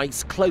Third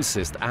Reich's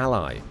closest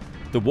ally.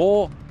 The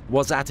war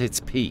was at its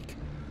peak.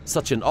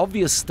 Such an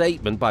obvious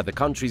statement by the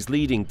country's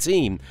leading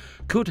team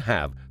could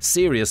have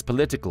serious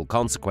political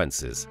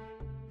consequences.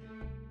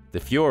 The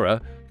Fuhrer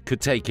could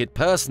take it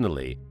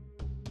personally.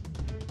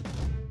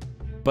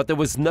 But there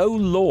was no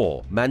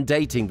law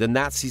mandating the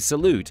Nazi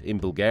salute in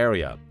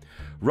Bulgaria.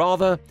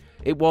 Rather,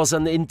 it was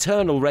an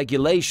internal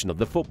regulation of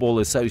the Football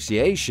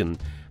Association,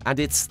 and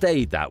it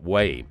stayed that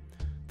way.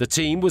 The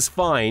team was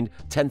fined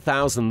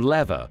 10,000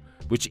 leva,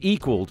 which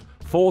equaled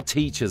 4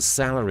 teachers'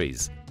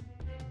 salaries.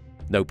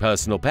 No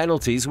personal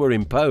penalties were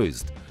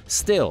imposed.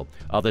 Still,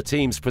 other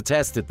teams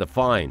protested the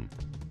fine.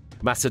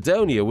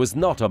 Macedonia was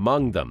not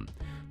among them.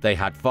 They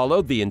had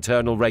followed the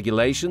internal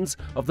regulations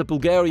of the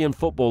Bulgarian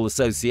Football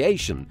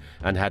Association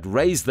and had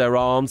raised their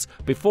arms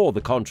before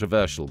the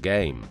controversial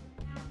game.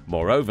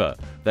 Moreover,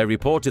 they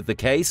reported the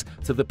case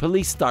to the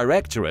Police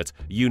Directorate,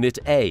 Unit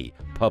A,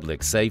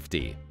 Public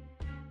Safety.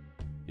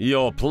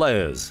 Your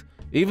players,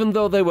 even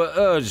though they were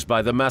urged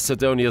by the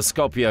Macedonia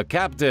Scopje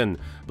captain,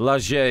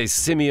 Blazej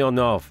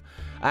Simeonov,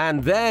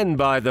 and then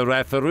by the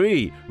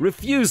referee,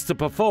 refused to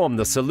perform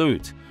the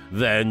salute.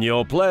 Then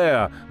your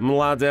player,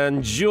 Mladen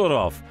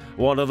Djurov,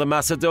 one of the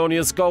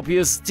Macedonia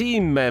Scopje's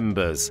team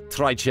members,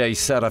 Traiche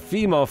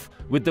Serafimov,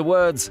 with the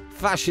words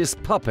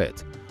 "fascist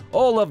puppet."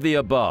 All of the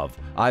above,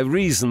 I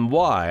reason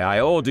why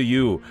I order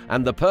you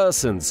and the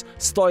persons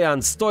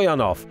Stoyan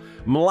Stoyanov,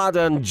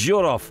 Mladen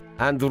Djurov,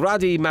 and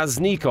Radi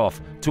Maznikov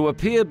to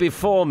appear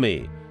before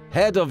me.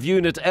 Head of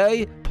Unit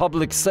A,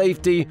 Public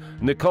Safety,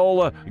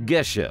 Nikola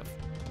Geshev.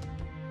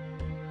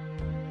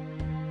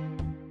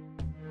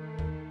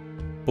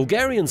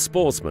 Bulgarian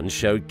sportsmen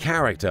showed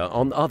character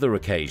on other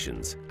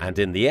occasions and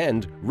in the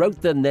end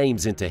wrote their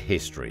names into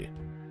history.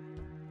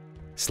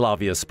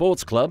 Slavia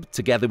Sports Club,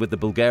 together with the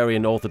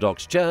Bulgarian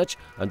Orthodox Church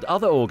and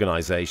other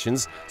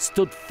organizations,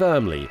 stood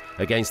firmly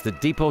against the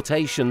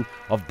deportation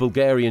of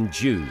Bulgarian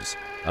Jews,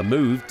 a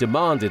move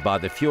demanded by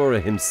the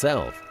Fuhrer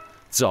himself.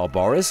 Tsar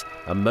Boris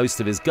and most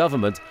of his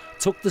government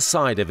took the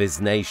side of his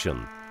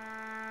nation.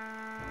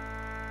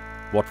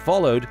 What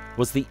followed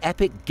was the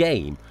epic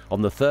game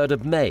on the 3rd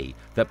of May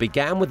that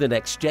began with an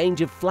exchange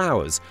of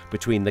flowers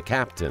between the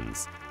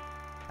captains.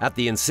 At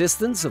the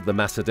insistence of the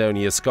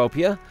Macedonia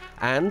Scopje,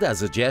 and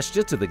as a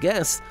gesture to the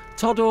guests,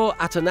 Todor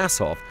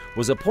Atanasov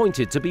was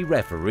appointed to be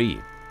referee.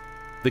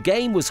 The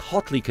game was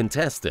hotly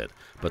contested,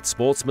 but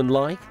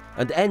sportsmanlike,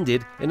 and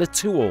ended in a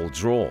 2-all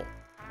draw.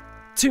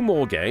 2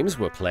 more games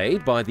were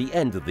played by the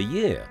end of the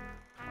year,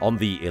 on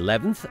the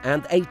 11th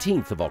and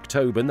 18th of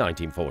October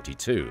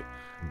 1942.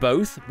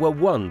 Both were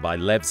won by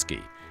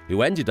Levski,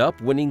 who ended up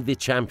winning the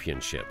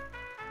championship.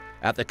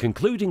 At the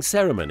concluding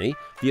ceremony,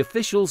 the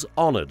officials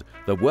honored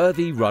the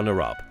worthy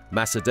runner-up,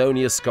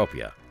 Macedonia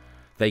Scopje.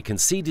 They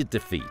conceded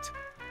defeat.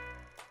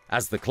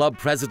 As the club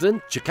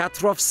president,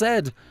 Chikatrov,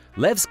 said,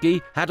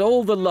 "Levski had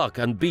all the luck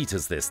and beat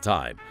us this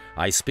time.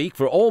 I speak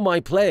for all my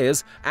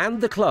players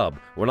and the club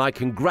when I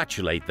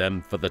congratulate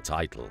them for the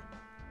title."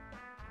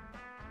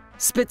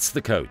 Spitz,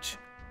 the coach.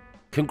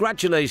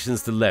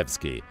 Congratulations to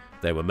Levski.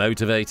 They were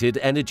motivated,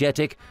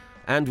 energetic,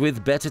 and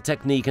with better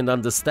technique and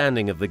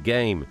understanding of the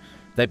game.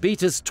 They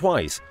beat us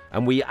twice,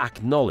 and we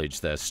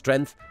acknowledge their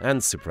strength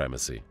and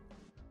supremacy.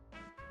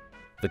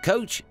 The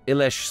coach,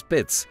 Iles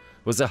Spitz,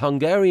 was a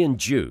Hungarian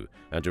Jew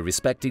and a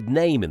respected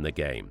name in the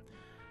game.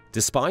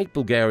 Despite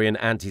Bulgarian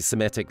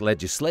anti-Semitic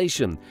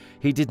legislation,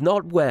 he did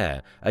not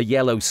wear a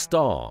yellow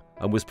star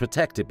and was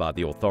protected by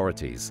the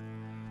authorities.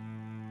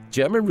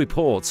 German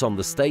reports on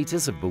the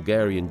status of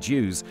Bulgarian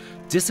Jews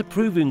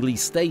disapprovingly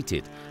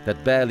stated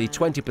that barely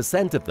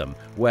 20% of them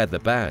wear the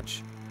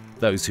badge.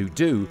 Those who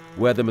do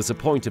wear them as a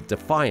point of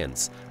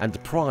defiance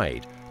and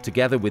pride,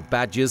 together with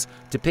badges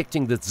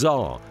depicting the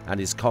Tsar and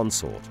his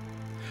consort.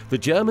 The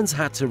Germans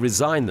had to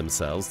resign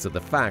themselves to the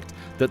fact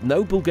that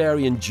no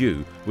Bulgarian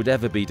Jew would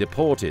ever be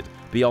deported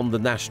beyond the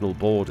national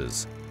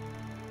borders.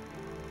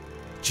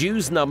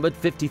 Jews numbered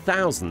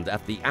 50,000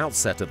 at the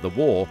outset of the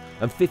war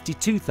and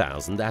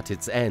 52,000 at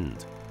its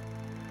end.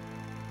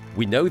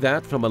 We know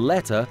that from a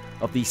letter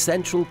of the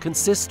Central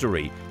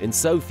Consistory in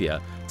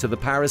Sofia to the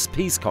Paris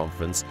Peace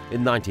Conference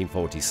in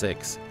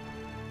 1946.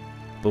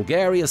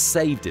 Bulgaria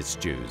saved its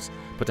Jews,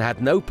 but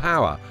had no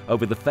power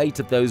over the fate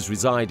of those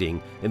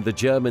residing in the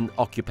German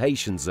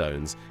occupation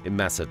zones in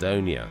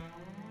Macedonia.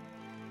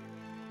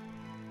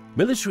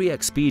 Military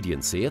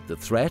expediency at the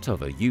threat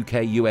of a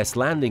UK-US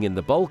landing in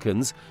the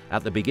Balkans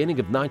at the beginning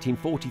of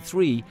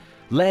 1943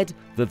 led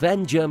the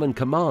then German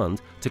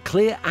command to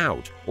clear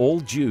out all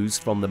Jews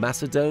from the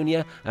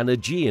Macedonia and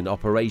Aegean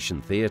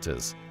operation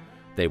theatres.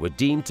 They were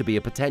deemed to be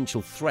a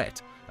potential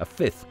threat, a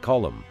fifth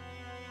column.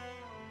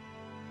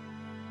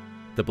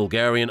 The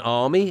Bulgarian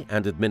army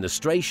and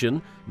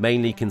administration,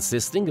 mainly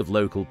consisting of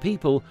local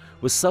people,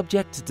 was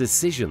subject to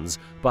decisions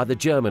by the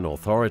German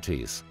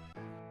authorities.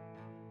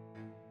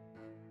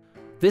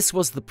 This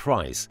was the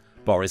price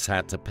Boris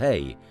had to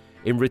pay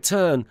in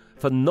return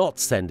for not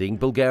sending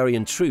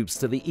Bulgarian troops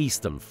to the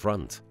Eastern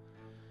Front.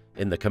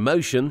 In the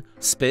commotion,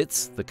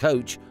 Spitz, the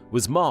coach,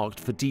 was marked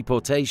for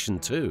deportation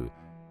too.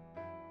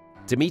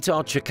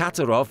 Dimitar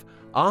Chikatrov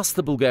asked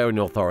the Bulgarian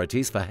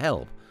authorities for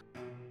help.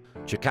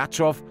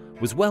 Chikatrov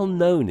was well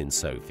known in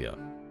Sofia.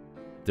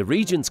 The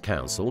Regents'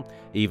 Council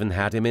even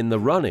had him in the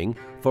running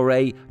for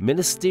a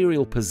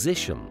ministerial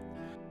position.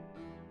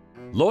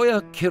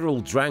 Lawyer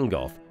Kirill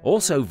Drangov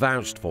also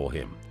vouched for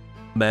him.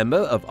 Member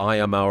of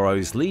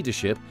IMRO's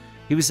leadership,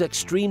 he was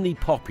extremely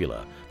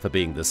popular for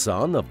being the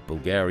son of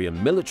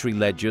Bulgarian military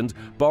legend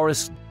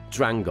Boris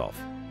Drangov.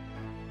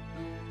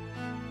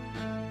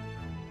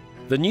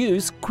 The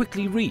news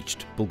quickly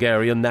reached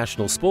Bulgarian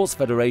National Sports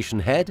Federation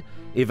head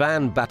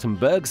Ivan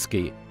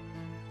Batenbergsky.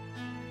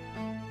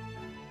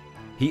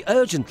 He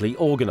urgently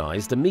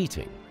organized a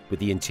meeting with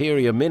the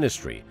Interior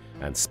Ministry,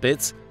 and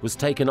Spitz was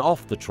taken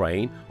off the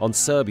train on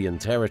Serbian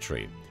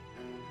territory.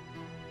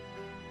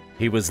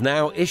 He was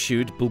now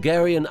issued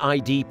Bulgarian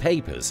ID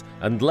papers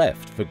and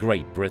left for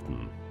Great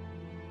Britain.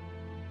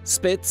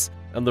 Spitz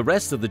and the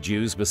rest of the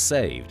Jews were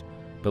saved,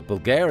 but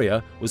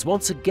Bulgaria was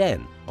once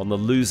again on the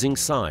losing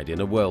side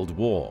in a world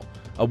war,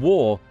 a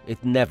war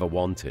it never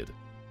wanted.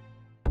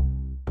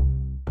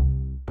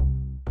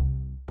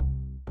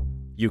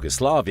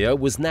 Yugoslavia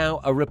was now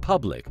a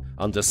republic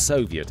under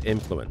Soviet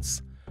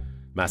influence.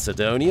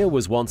 Macedonia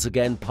was once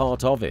again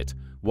part of it,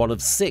 one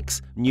of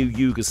 6 new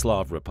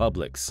Yugoslav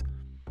republics.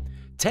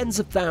 Tens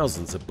of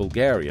thousands of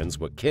Bulgarians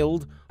were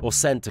killed or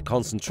sent to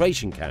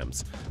concentration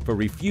camps for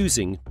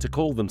refusing to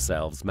call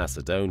themselves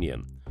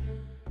Macedonian.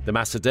 The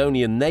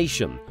Macedonian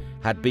nation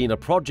had been a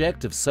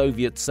project of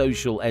Soviet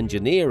social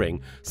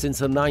engineering since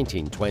the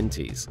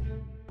 1920s.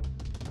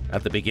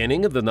 At the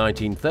beginning of the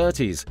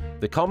 1930s,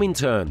 the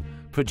Comintern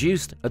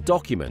produced a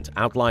document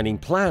outlining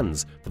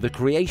plans for the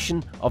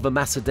creation of a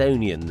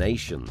Macedonian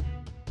nation.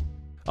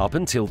 Up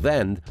until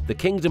then, the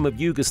Kingdom of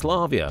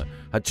Yugoslavia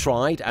had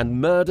tried and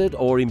murdered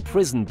or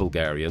imprisoned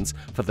Bulgarians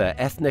for their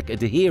ethnic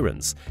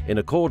adherence in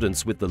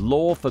accordance with the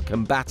law for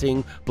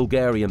combating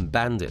Bulgarian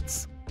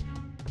bandits.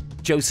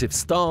 Joseph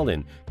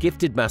Stalin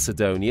gifted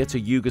Macedonia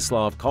to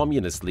Yugoslav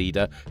communist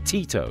leader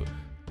Tito,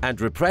 and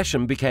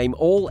repression became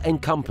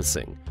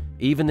all-encompassing,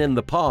 even in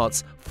the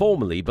parts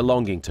formerly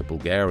belonging to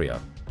Bulgaria.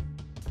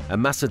 A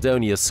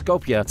Macedonia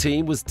Scopje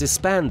team was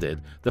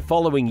disbanded the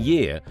following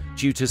year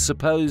due to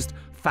supposed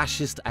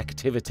fascist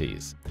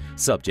activities,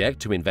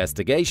 subject to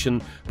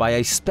investigation by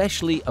a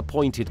specially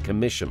appointed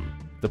commission.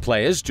 The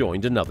players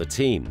joined another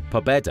team,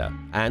 Pobeda,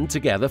 and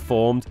together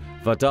formed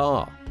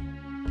Vardar.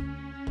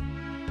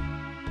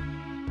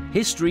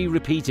 History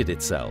repeated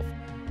itself.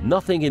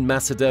 Nothing in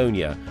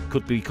Macedonia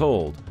could be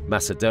called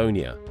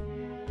Macedonia.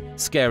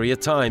 Scarier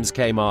times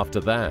came after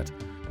that.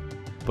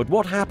 But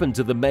what happened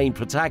to the main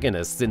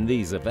protagonists in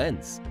these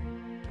events?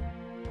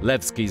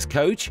 Levski's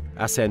coach,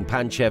 Asen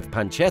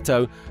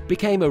Panchev-Panchetto,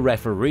 became a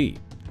referee.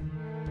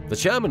 The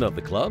chairman of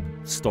the club,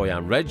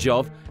 Stoyan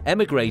Redzhov,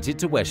 emigrated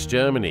to West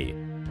Germany.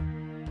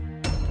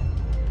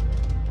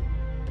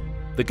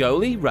 The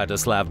goalie,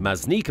 Radoslav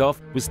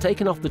Maznikov, was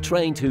taken off the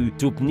train to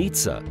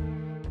Dubnica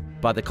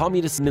by the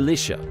communist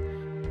militia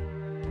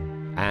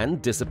and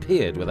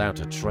disappeared without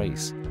a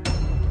trace.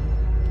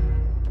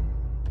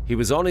 He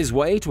was on his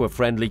way to a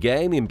friendly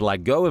game in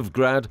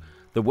Blagoevgrad.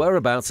 The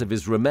whereabouts of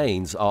his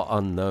remains are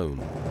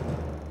unknown.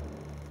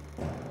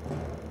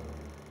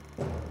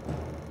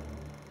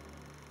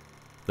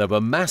 There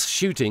were mass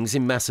shootings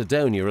in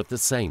Macedonia at the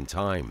same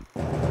time.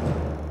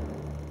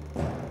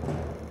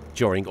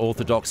 During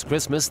Orthodox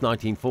Christmas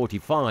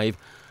 1945,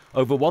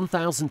 over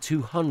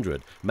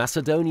 1,200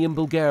 Macedonian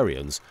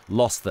Bulgarians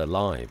lost their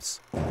lives.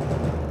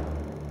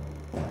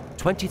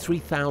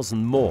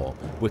 23,000 more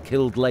were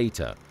killed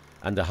later,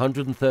 and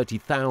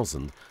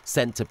 130,000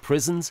 sent to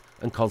prisons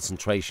and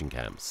concentration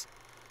camps,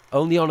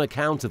 only on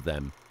account of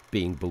them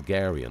being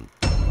Bulgarian.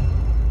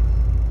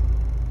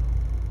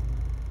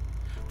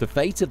 The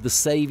fate of the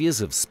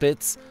saviors of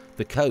Spitz,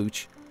 the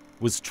coach,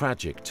 was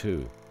tragic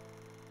too.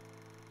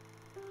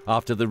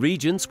 After the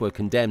regents were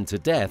condemned to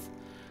death,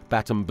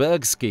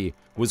 Batumbergsky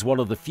was one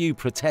of the few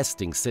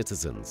protesting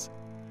citizens.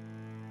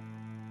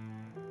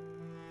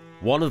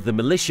 One of the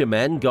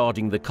militiamen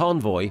guarding the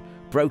convoy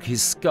broke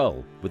his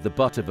skull with the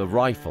butt of a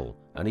rifle,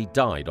 and he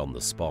died on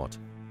the spot.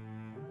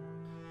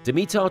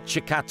 Dimitar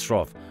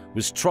Chikatrov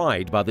was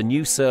tried by the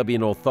new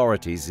Serbian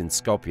authorities in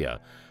Skopje,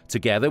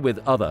 together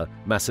with other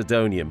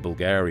Macedonian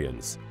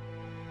Bulgarians,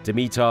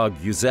 Dimitar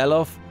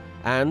Guzelov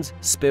and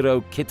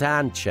Spiro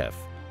Kitanchev.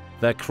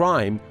 Their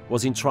crime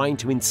was in trying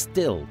to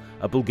instill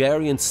a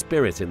Bulgarian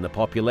spirit in the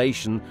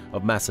population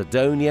of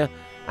Macedonia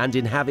and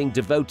in having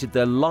devoted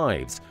their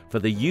lives for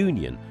the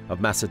union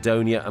of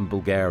Macedonia and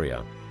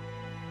Bulgaria.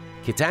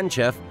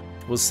 Kitanchev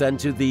was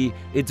sent to the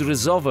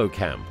Idrizovo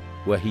camp,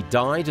 where he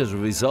died as a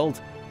result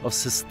of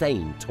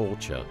sustained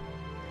torture.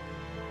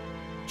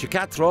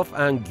 Chikatrov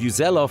and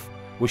Guzelov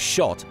were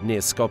shot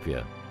near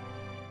Skopje.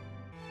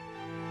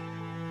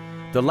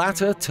 The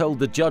latter told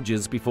the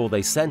judges before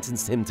they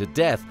sentenced him to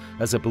death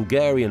as a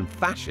Bulgarian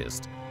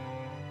fascist,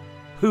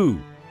 "Who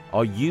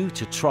are you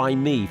to try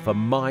me for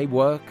my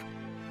work?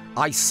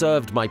 I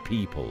served my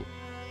people.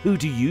 Who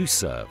do you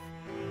serve?"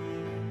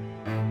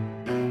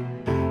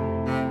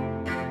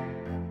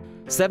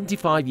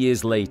 75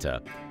 years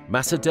later,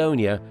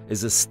 Macedonia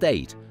is a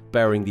state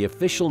bearing the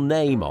official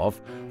name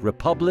of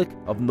Republic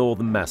of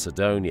Northern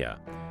Macedonia,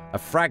 a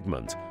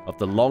fragment of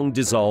the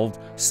long-dissolved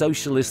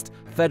Socialist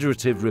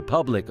Federative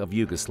Republic of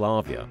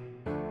Yugoslavia.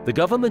 The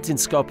government in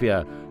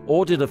Skopje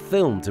ordered a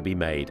film to be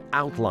made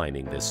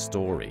outlining this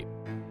story.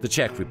 The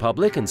Czech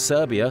Republic and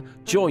Serbia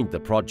joined the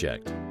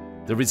project.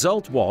 The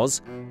result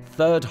was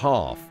Third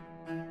Half,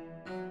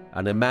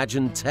 an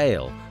imagined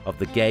tale of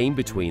the game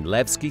between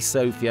Levski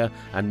Sofia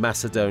and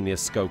Macedonia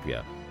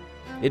Scopje.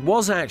 It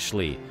was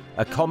actually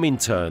a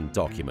Comintern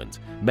document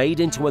made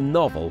into a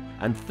novel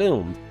and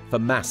filmed for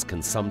mass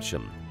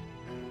consumption.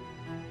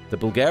 The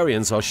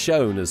Bulgarians are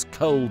shown as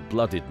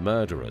cold-blooded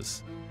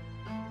murderers.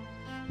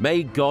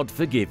 May God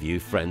forgive you,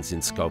 friends in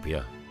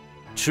Skopje.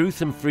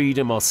 Truth and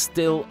freedom are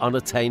still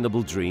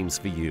unattainable dreams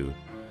for you,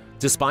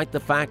 despite the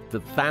fact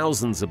that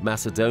thousands of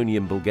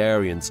Macedonian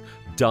Bulgarians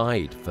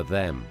died for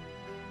them.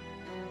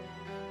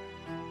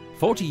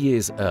 40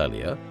 years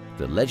earlier,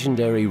 the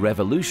legendary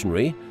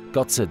revolutionary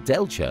Goce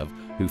Delchev,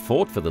 who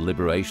fought for the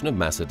liberation of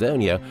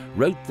Macedonia,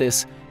 wrote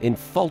this in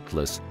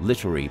faultless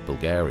literary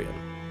Bulgarian.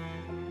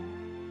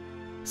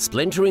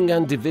 Splintering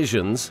and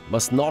divisions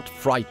must not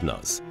frighten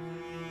us.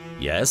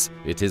 Yes,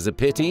 it is a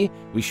pity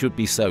we should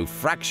be so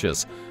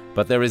fractious,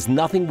 but there is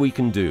nothing we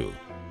can do.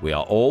 We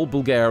are all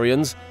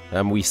Bulgarians,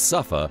 and we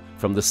suffer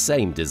from the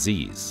same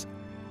disease.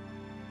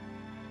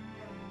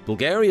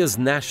 Bulgaria's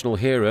national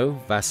hero,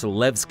 Vasil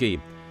Levski,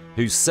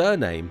 whose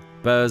surname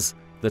bears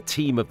the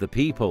team of the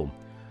people,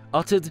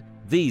 uttered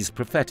these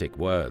prophetic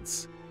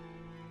words: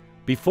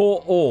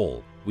 "Before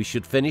all, we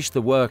should finish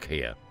the work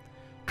here,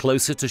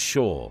 closer to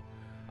shore,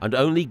 and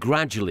only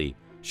gradually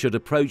should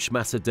approach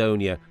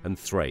Macedonia and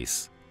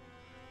Thrace.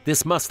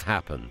 This must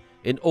happen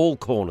in all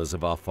corners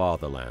of our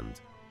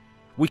fatherland.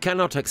 We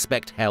cannot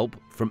expect help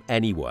from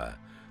anywhere,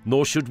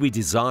 nor should we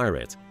desire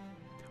it.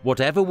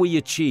 Whatever we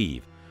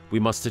achieve, we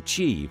must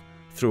achieve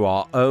through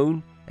our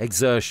own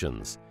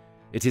exertions.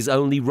 It is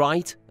only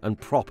right and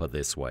proper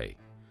this way.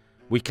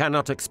 We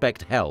cannot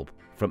expect help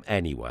from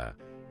anywhere.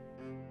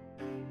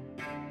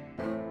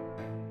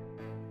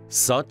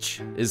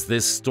 Such is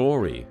this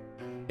story,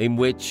 in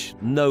which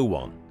no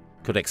one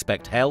could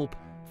expect help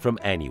from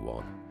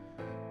anyone,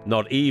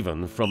 not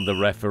even from the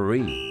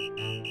referee.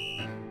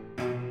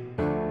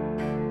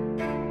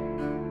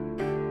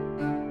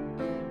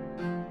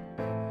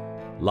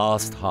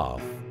 Last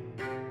half.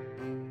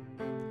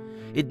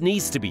 It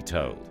needs to be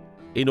told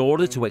in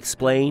order to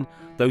explain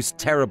those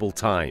terrible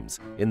times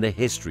in the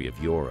history of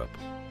Europe.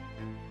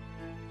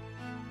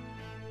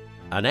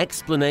 An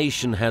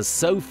explanation has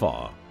so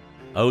far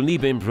only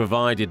been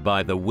provided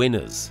by the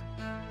winners.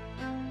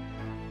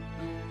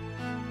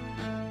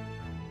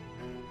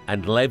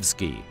 And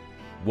Levski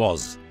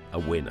was a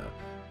winner.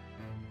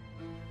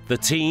 The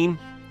team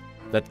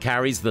that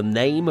carries the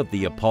name of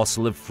the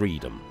Apostle of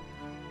Freedom,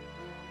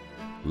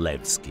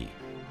 Levski.